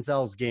in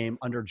Denzel's game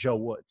under Joe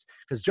Woods,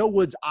 because Joe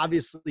Woods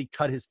obviously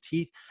cut his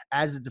teeth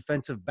as a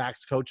defensive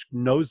backs coach,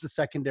 knows the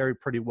secondary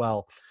pretty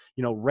well,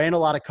 ran a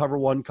lot of cover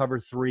 1, cover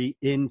 3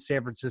 in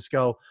San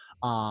Francisco,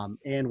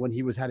 and when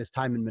he had his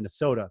time in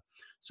Minnesota.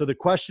 So the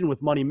question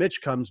with Money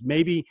Mitch comes,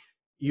 maybe,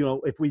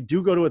 if we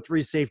do go to a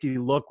 3 safety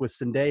look with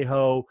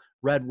Sendejo,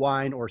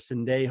 Redwine, or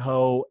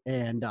Sendejo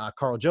and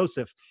Carl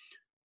Joseph,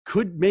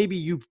 could maybe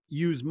you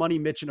use Money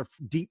Mitch in a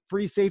deep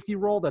free safety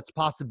role? That's a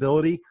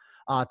possibility.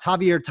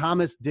 Tavier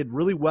Thomas did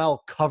really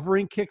well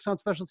covering kicks on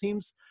special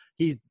teams.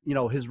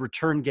 His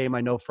return game,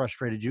 I know,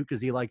 frustrated you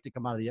because he liked to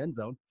come out of the end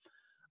zone.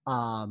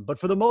 But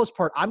for the most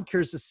part, I'm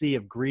curious to see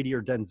if Greedy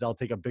or Denzel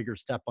take a bigger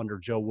step under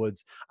Joe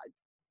Woods.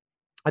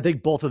 I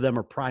think both of them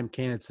are prime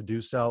candidates to do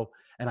so.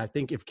 And I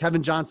think if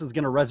Kevin Johnson's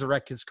going to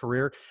resurrect his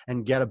career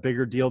and get a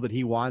bigger deal that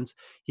he wants,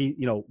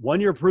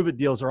 1-year prove-it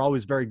deals are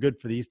always very good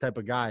for these type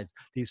of guys,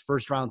 these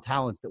first-round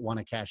talents that want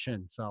to cash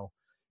in. So,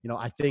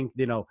 I think,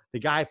 the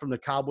guy from the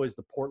Cowboys,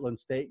 the Portland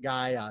State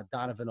guy,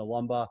 Donovan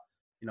Olumba,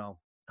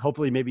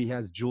 hopefully maybe he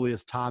has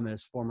Julius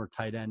Thomas, former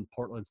tight end,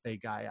 Portland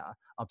State guy,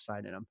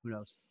 upside in him. Who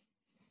knows?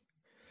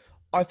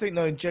 I think,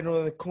 though, in general,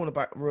 in the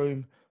cornerback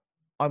room,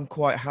 I'm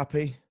quite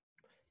happy.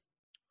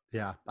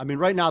 Yeah. I mean,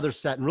 right now they're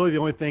set. And really the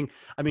only thing,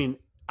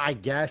 I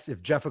guess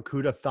if Jeff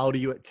Okudah fell to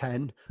you at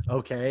 10,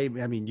 okay.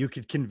 You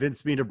could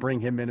convince me to bring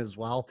him in as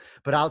well.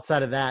 But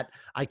outside of that,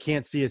 I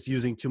can't see us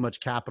using too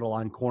much capital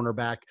on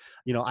cornerback.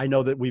 I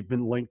know that we've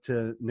been linked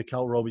to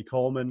Nickel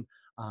Roby-Coleman.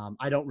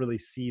 I don't really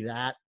see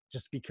that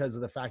just because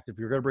of the fact if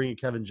you're going to bring in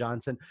Kevin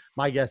Johnson,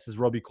 my guess is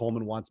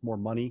Roby-Coleman wants more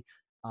money.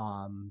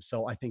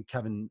 So I think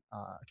Kevin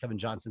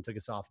Johnson took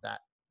us off that.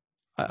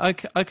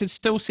 I could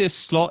still see a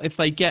slot if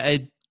they get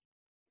a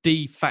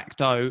de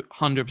facto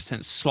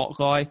 100% slot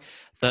guy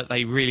that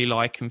they really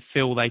like and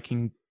feel they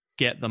can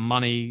get the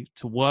money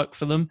to work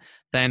for them,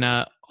 then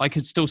I I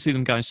could still see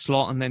them going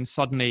slot, and then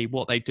suddenly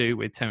what they do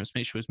with Terrence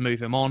Mitchell is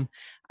move him on,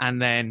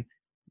 and then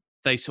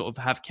they sort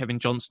of have Kevin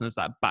Johnson as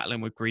that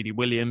battling with Greedy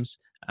Williams.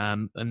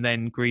 And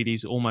then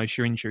Greedy's almost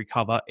your injury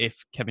cover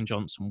if Kevin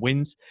Johnson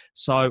wins.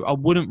 So I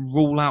wouldn't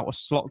rule out a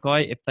slot guy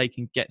if they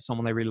can get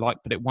someone they really like,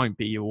 but it won't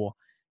be your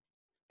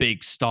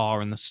big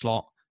star in the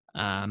slot.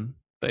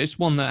 But it's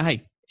one that,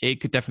 hey, it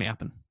could definitely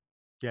happen.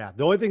 Yeah,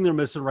 the only thing they're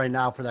missing right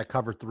now for that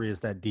cover 3 is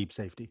that deep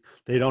safety.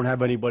 They don't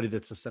have anybody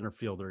that's a center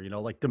fielder,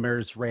 like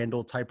Demarius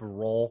Randall type of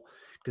role.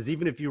 Because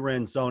even if you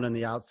ran zone on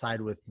the outside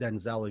with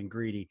Denzel and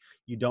Greedy,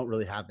 you don't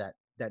really have that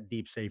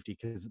deep safety,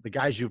 because the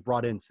guys you've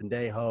brought in,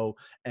 Sendejo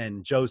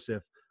and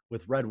Joseph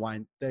with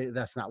Redwine,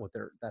 that's not what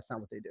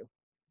they do.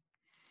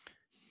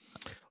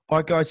 All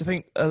right, guys, I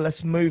think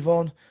let's move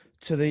on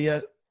to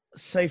the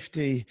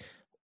safety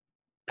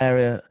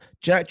area.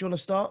 Jack, do you want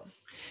to start?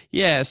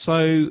 Yeah,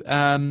 so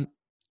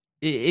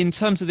in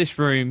terms of this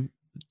room,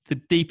 the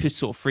deepest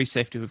sort of free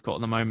safety we've got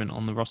at the moment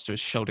on the roster is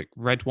Sheldrick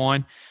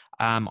Redwine.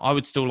 I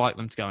would still like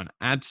them to go and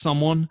add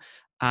someone,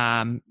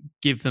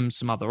 give them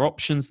some other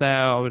options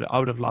there. I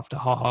would have loved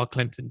a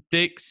Clinton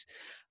Dix.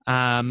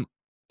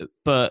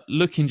 But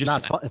looking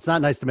just... It's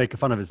not nice to make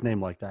fun of his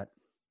name like that.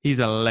 He's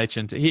a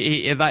legend.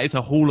 That is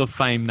a Hall of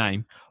Fame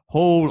name.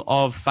 Hall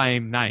of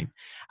Fame name.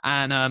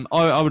 And I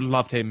would have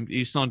loved him.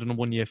 He signed on a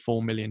 1-year,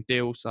 $4 million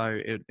deal, so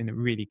it would have been a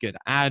really good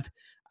ad.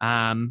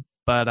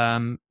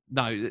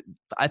 No,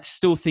 I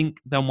still think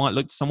they might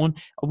look to someone.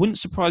 It wouldn't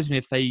surprise me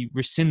if they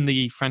rescind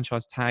the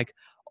franchise tag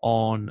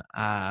on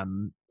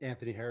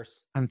Anthony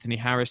Harris. Anthony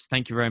Harris,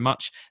 thank you very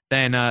much.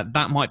 Then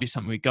that might be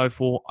something we go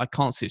for. I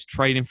can't see us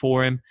trading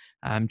for him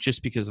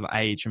just because of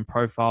age and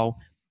profile.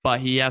 But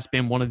he has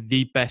been one of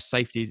the best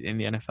safeties in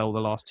the NFL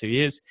the last 2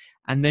 years.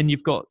 And then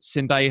you've got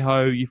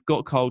Sendejo, you've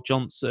got Kyle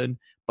Johnson,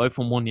 both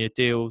on 1-year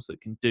deals that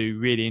can do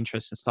really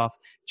interesting stuff.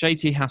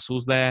 JT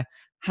Hassel's there,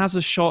 has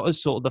a shot as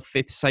sort of the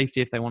 5th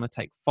safety if they want to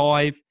take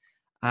 5.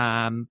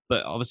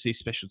 But obviously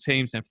special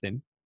teams and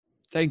everything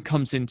then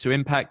comes into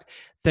impact.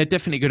 They're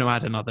definitely going to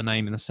add another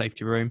name in the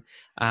safety room.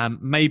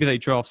 Maybe they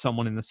draft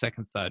someone in the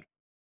 2nd, 3rd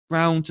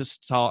round to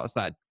start as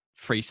that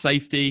free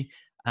safety.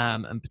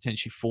 And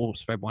potentially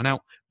force Redwine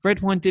out.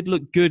 Redwine did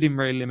look good in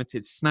very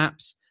limited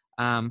snaps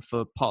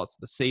for parts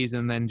of the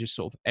season. Then just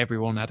sort of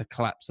everyone had a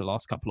collapse the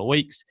last couple of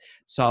weeks.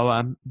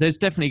 So there's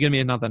definitely going to be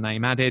another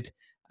name added.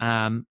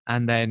 And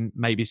then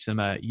maybe some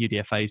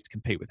UDFAs to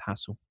compete with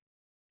Hassel.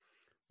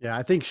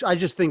 Yeah, I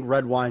just think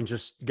Redwine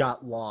just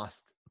got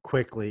lost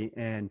quickly.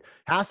 And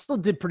Hassel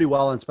did pretty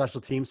well on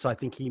special teams. So I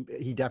think he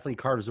definitely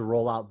carves a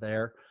role out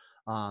there.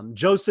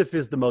 Joseph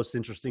is the most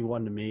interesting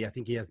one to me. I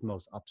think he has the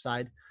most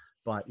upside.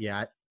 But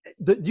yeah,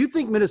 do you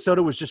think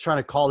Minnesota was just trying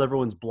to call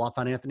everyone's bluff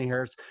on Anthony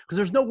Harris? Because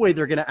there's no way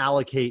they're going to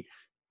allocate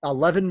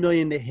 $11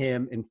 million to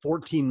him and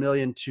 $14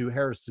 million to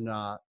Harrison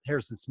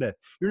Smith.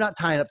 You're not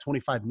tying up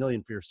 $25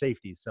 million for your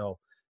safety. So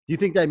do you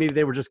think that maybe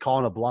they were just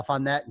calling a bluff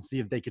on that and see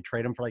if they could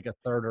trade him for like a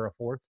 3rd or a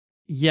 4th?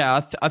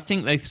 Yeah, I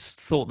think they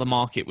thought the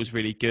market was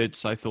really good,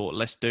 so I thought,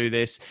 let's do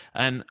this.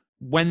 And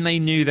when they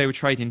knew they were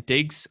trading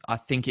Diggs, I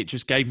think it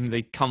just gave them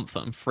the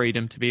comfort and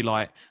freedom to be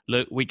like,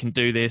 look, we can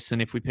do this,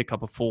 and if we pick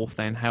up a 4th,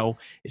 then hell,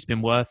 it's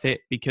been worth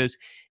it. Because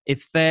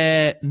if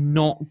they're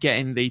not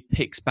getting the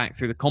picks back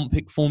through the comp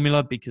pick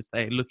formula because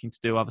they're looking to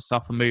do other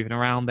stuff and moving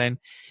around, then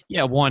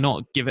yeah, why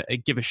not give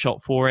a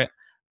shot for it?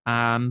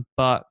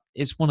 But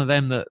it's one of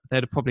them that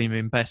they'd have probably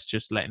been best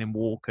just letting him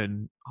walk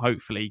and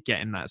hopefully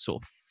getting that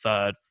sort of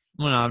 3rd,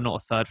 well, no,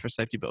 not a 3rd for a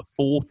safety, but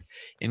a 4th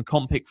in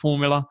comp pick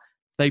formula.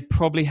 They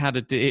probably had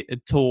a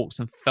talks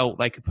and felt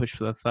they could push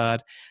for the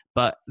 3rd.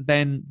 But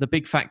then the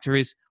big factor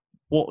is,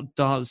 what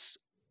does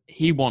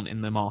he want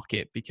in the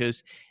market?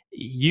 Because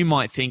you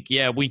might think,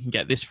 yeah, we can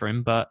get this for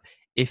him, but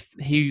if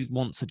he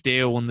wants a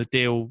deal and the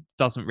deal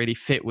doesn't really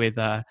fit with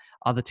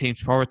other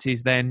teams'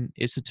 priorities, then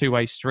it's a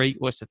 2-way street,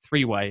 or it's a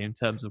 3-way in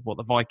terms of what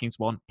the Vikings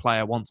want,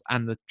 player wants,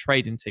 and the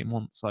trading team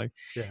wants. So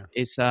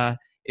yeah,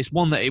 it's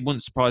one that it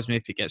wouldn't surprise me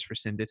if it gets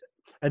rescinded.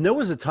 And there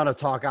was a ton of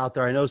talk out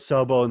there. I know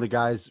Sobo and the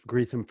guys,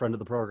 Greetham, friend of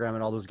the program,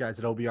 and all those guys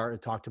at OBR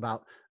had talked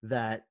about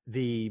that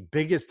the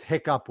biggest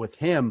hiccup with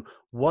him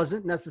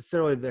wasn't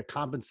necessarily the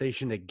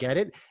compensation to get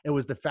it. It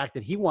was the fact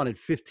that he wanted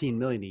 $15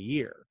 million a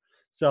year.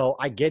 So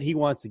I get he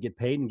wants to get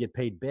paid and get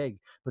paid big,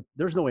 but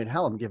there's no way in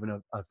hell I'm giving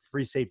a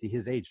free safety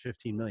his age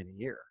 $15 million a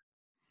year.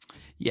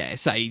 Yeah,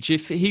 it's age.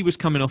 If he was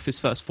coming off his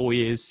first 4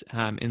 years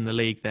in the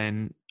league,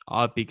 then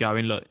I'd be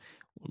going, look,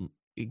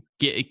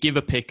 give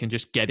a pick and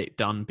just get it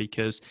done,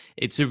 because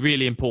it's a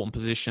really important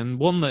position,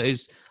 one that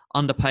is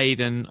underpaid,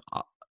 and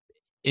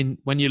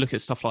when you look at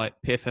stuff like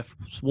PFF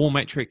War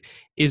Metric,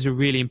 is a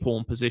really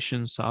important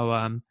position.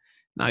 So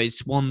no,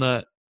 it's one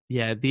that,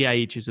 yeah, the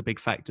age is a big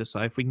factor.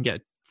 So if we can get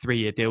a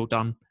 3-year deal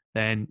done,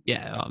 then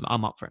yeah,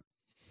 I'm up for it.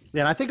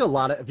 Yeah, and I think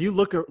if you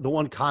look at the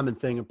one common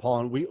thing, and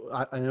Paul, and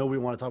I know we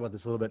want to talk about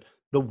this a little bit,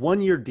 the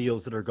 1-year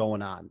deals that are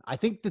going on. I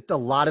think that a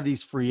lot of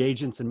these free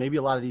agents and maybe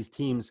a lot of these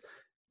teams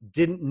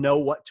didn't know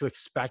what to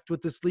expect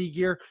with this league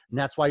year, and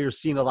that's why you're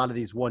seeing a lot of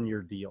these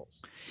 1-year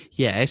deals.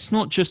 Yeah, it's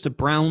not just a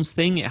Browns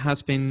thing. It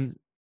has been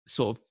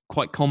sort of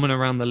quite common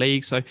around the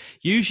league. So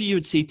usually you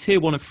would see tier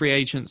 1 of free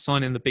agents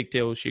signing the big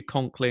deals, your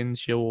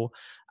Conklins, your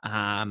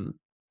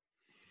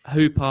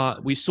Hooper.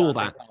 We saw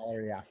that.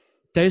 Yeah.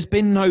 There's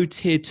been no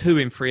tier 2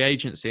 in free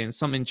agency, and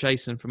something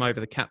Jason from Over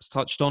the Caps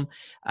touched on.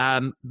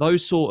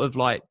 Those sort of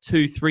like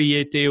 2-3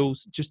 year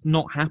deals just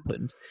not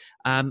happened.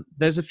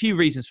 There's a few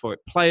reasons for it.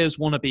 Players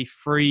want to be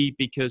free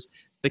because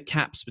the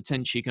cap's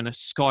potentially going to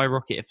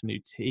skyrocket if new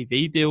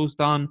TV deals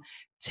done.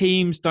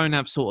 Teams don't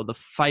have sort of the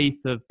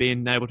faith of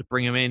being able to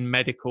bring them in,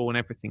 medical and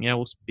everything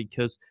else,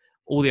 because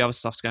all the other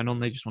stuff's going on.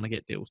 They just want to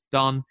get deals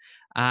done.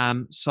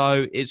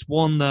 So it's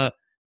one that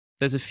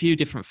there's a few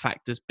different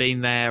factors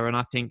been there, and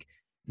I think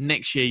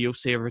next year you'll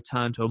see a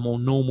return to a more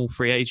normal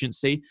free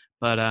agency.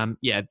 But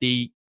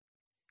we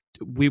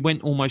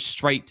went almost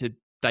straight to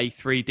day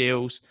 3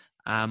 deals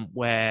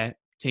where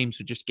teams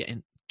were just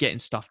getting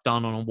stuff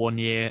done on a 1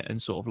 year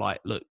and sort of like,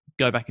 look,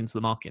 go back into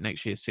the market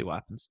next year, see what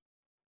happens.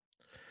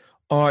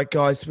 All right,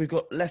 guys, we've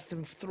got less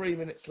than 3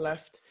 minutes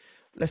left.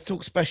 Let's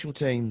talk special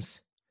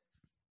teams.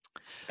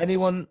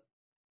 Anyone?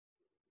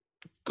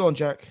 Go on,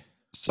 Jack.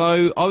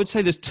 So I would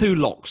say there's 2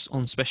 locks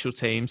on special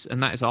teams,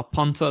 and that is our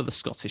punter, the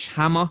Scottish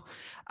Hammer.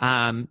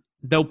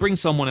 They'll bring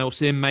someone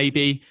else in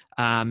maybe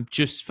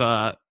just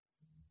for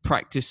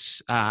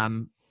practice.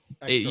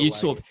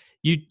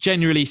 You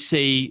generally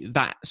see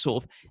that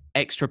sort of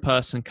extra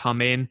person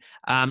come in.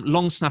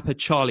 Long snapper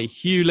Charlie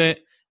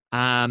Hewlett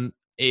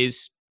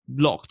is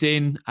locked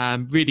in,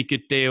 really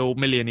good deal, $1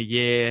 million a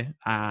year,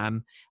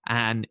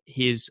 and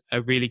he's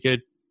a really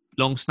good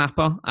long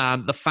snapper.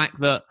 The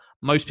fact that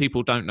most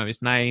people don't know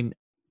his name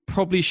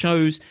probably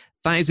shows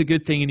that is a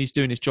good thing and he's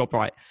doing his job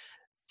right.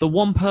 The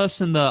one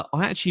person that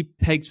I actually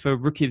pegged for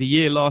Rookie of the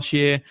Year last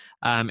year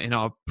in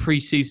our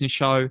preseason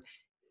show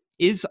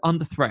is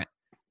under threat.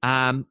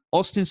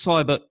 Austin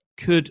Seibert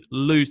could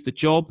lose the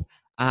job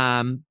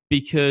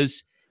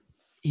because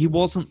he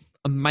wasn't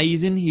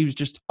amazing. He was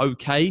just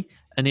okay.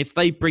 And if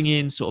they bring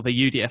in sort of a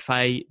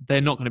UDFA,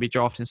 they're not going to be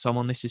drafting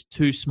someone. This is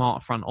too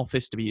smart a front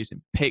office to be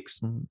using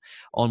picks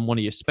on one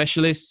of your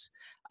specialists.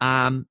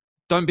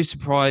 Don't be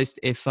surprised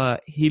if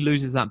he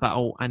loses that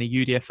battle and a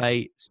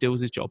UDFA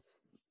steals his job.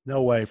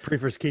 No way.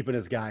 Prefer's keeping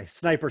his guy.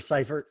 Sniper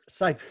Seibert,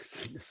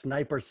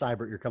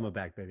 you're coming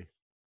back, baby.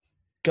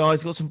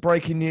 Guys, got some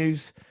breaking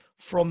news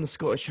from the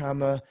Scottish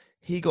Hammer.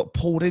 He got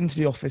pulled into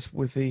the office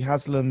with the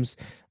Haslams,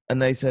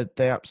 and they said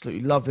they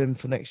absolutely love him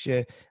for next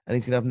year, and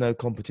he's going to have no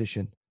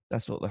competition.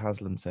 That's what the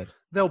Haslam said.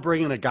 They'll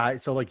bring in a guy.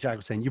 So like Jack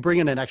was saying, you bring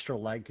in an extra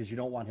leg because you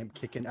don't want him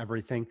kicking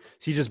everything.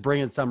 So you just bring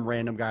in some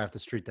random guy off the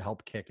street to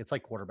help kick. It's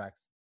like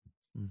quarterbacks.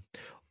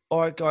 All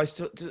right, guys,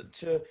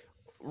 to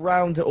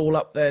round it all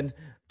up then,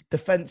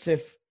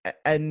 defensive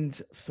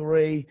end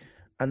 3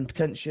 and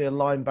potentially a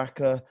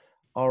linebacker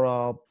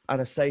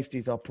and a safety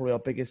are probably our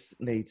biggest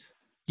needs.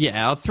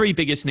 Yeah, our 3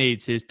 biggest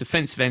needs is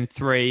defensive end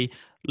 3,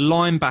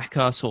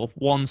 linebacker sort of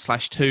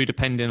 1/2,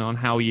 depending on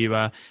how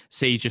you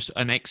see just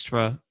an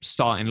extra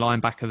starting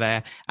linebacker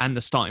there, and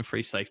the starting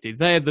free safety.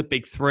 They're the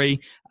big 3,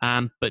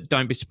 but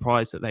don't be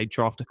surprised that they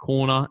draft a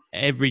corner.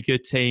 Every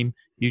good team,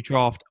 you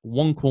draft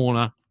 1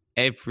 corner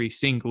every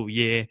single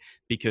year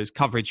because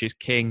coverage is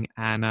king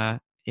and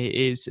it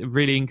is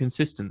really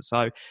inconsistent.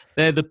 So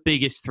they're the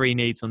biggest 3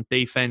 needs on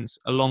defense,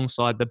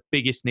 alongside the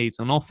biggest needs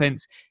on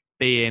offense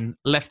being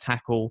left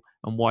tackle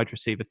and wide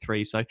receiver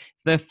 3. So if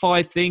there are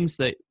 5 things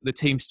that the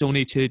team still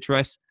need to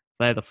address,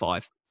 they're the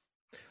 5.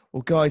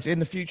 Well, guys, in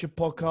the future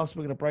podcast,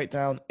 we're going to break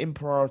down in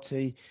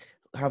priority,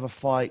 have a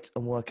fight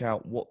and work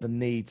out what the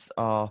needs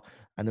are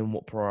and then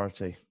what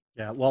priority.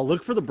 Yeah, well,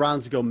 look for the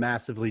Browns to go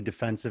massively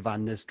defensive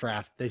on this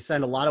draft. They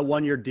signed a lot of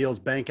 1-year deals,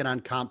 banking on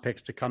comp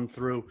picks to come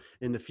through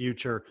in the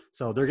future.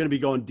 So they're going to be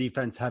going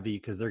defense heavy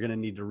because they're going to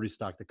need to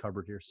restock the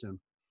cupboard here soon.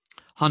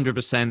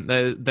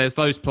 100%. There's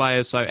those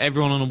players. So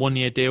everyone on a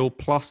 1-year deal,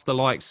 plus the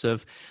likes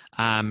of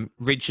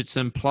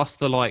Richardson, plus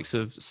the likes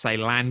of, say,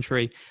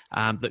 Landry,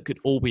 that could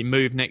all be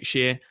moved next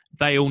year.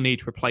 They all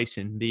need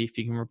replacing. If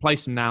you can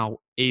replace them now,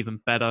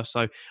 even better.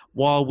 So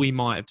while we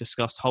might have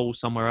discussed holes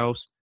somewhere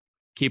else,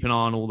 keep an eye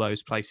on all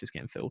those places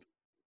getting filled.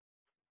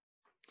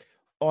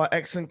 All right,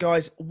 excellent,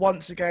 guys.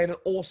 Once again, an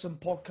awesome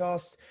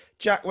podcast.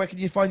 Jack, where can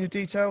you find your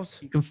details?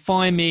 You can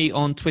find me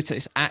on Twitter.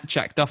 It's at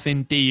Jack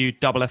Duffin,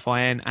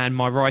 DUFFIN, and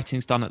my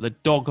writing's done at the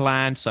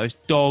Dogland. So it's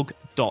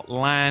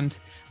dog.land,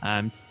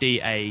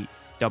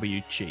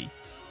 DAWG.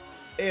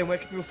 Ian, where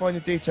can people find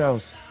your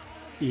details?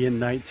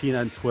 Iain19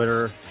 on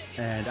Twitter,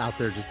 and out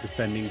there just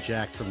defending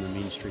Jack from the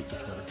mean streets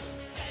of Twitter.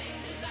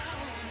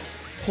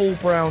 Paul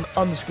Brown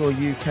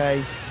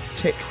 _UK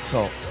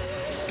TikTok.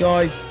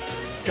 Guys,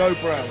 go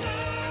Browns.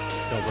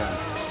 Go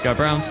Browns. Go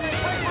Browns.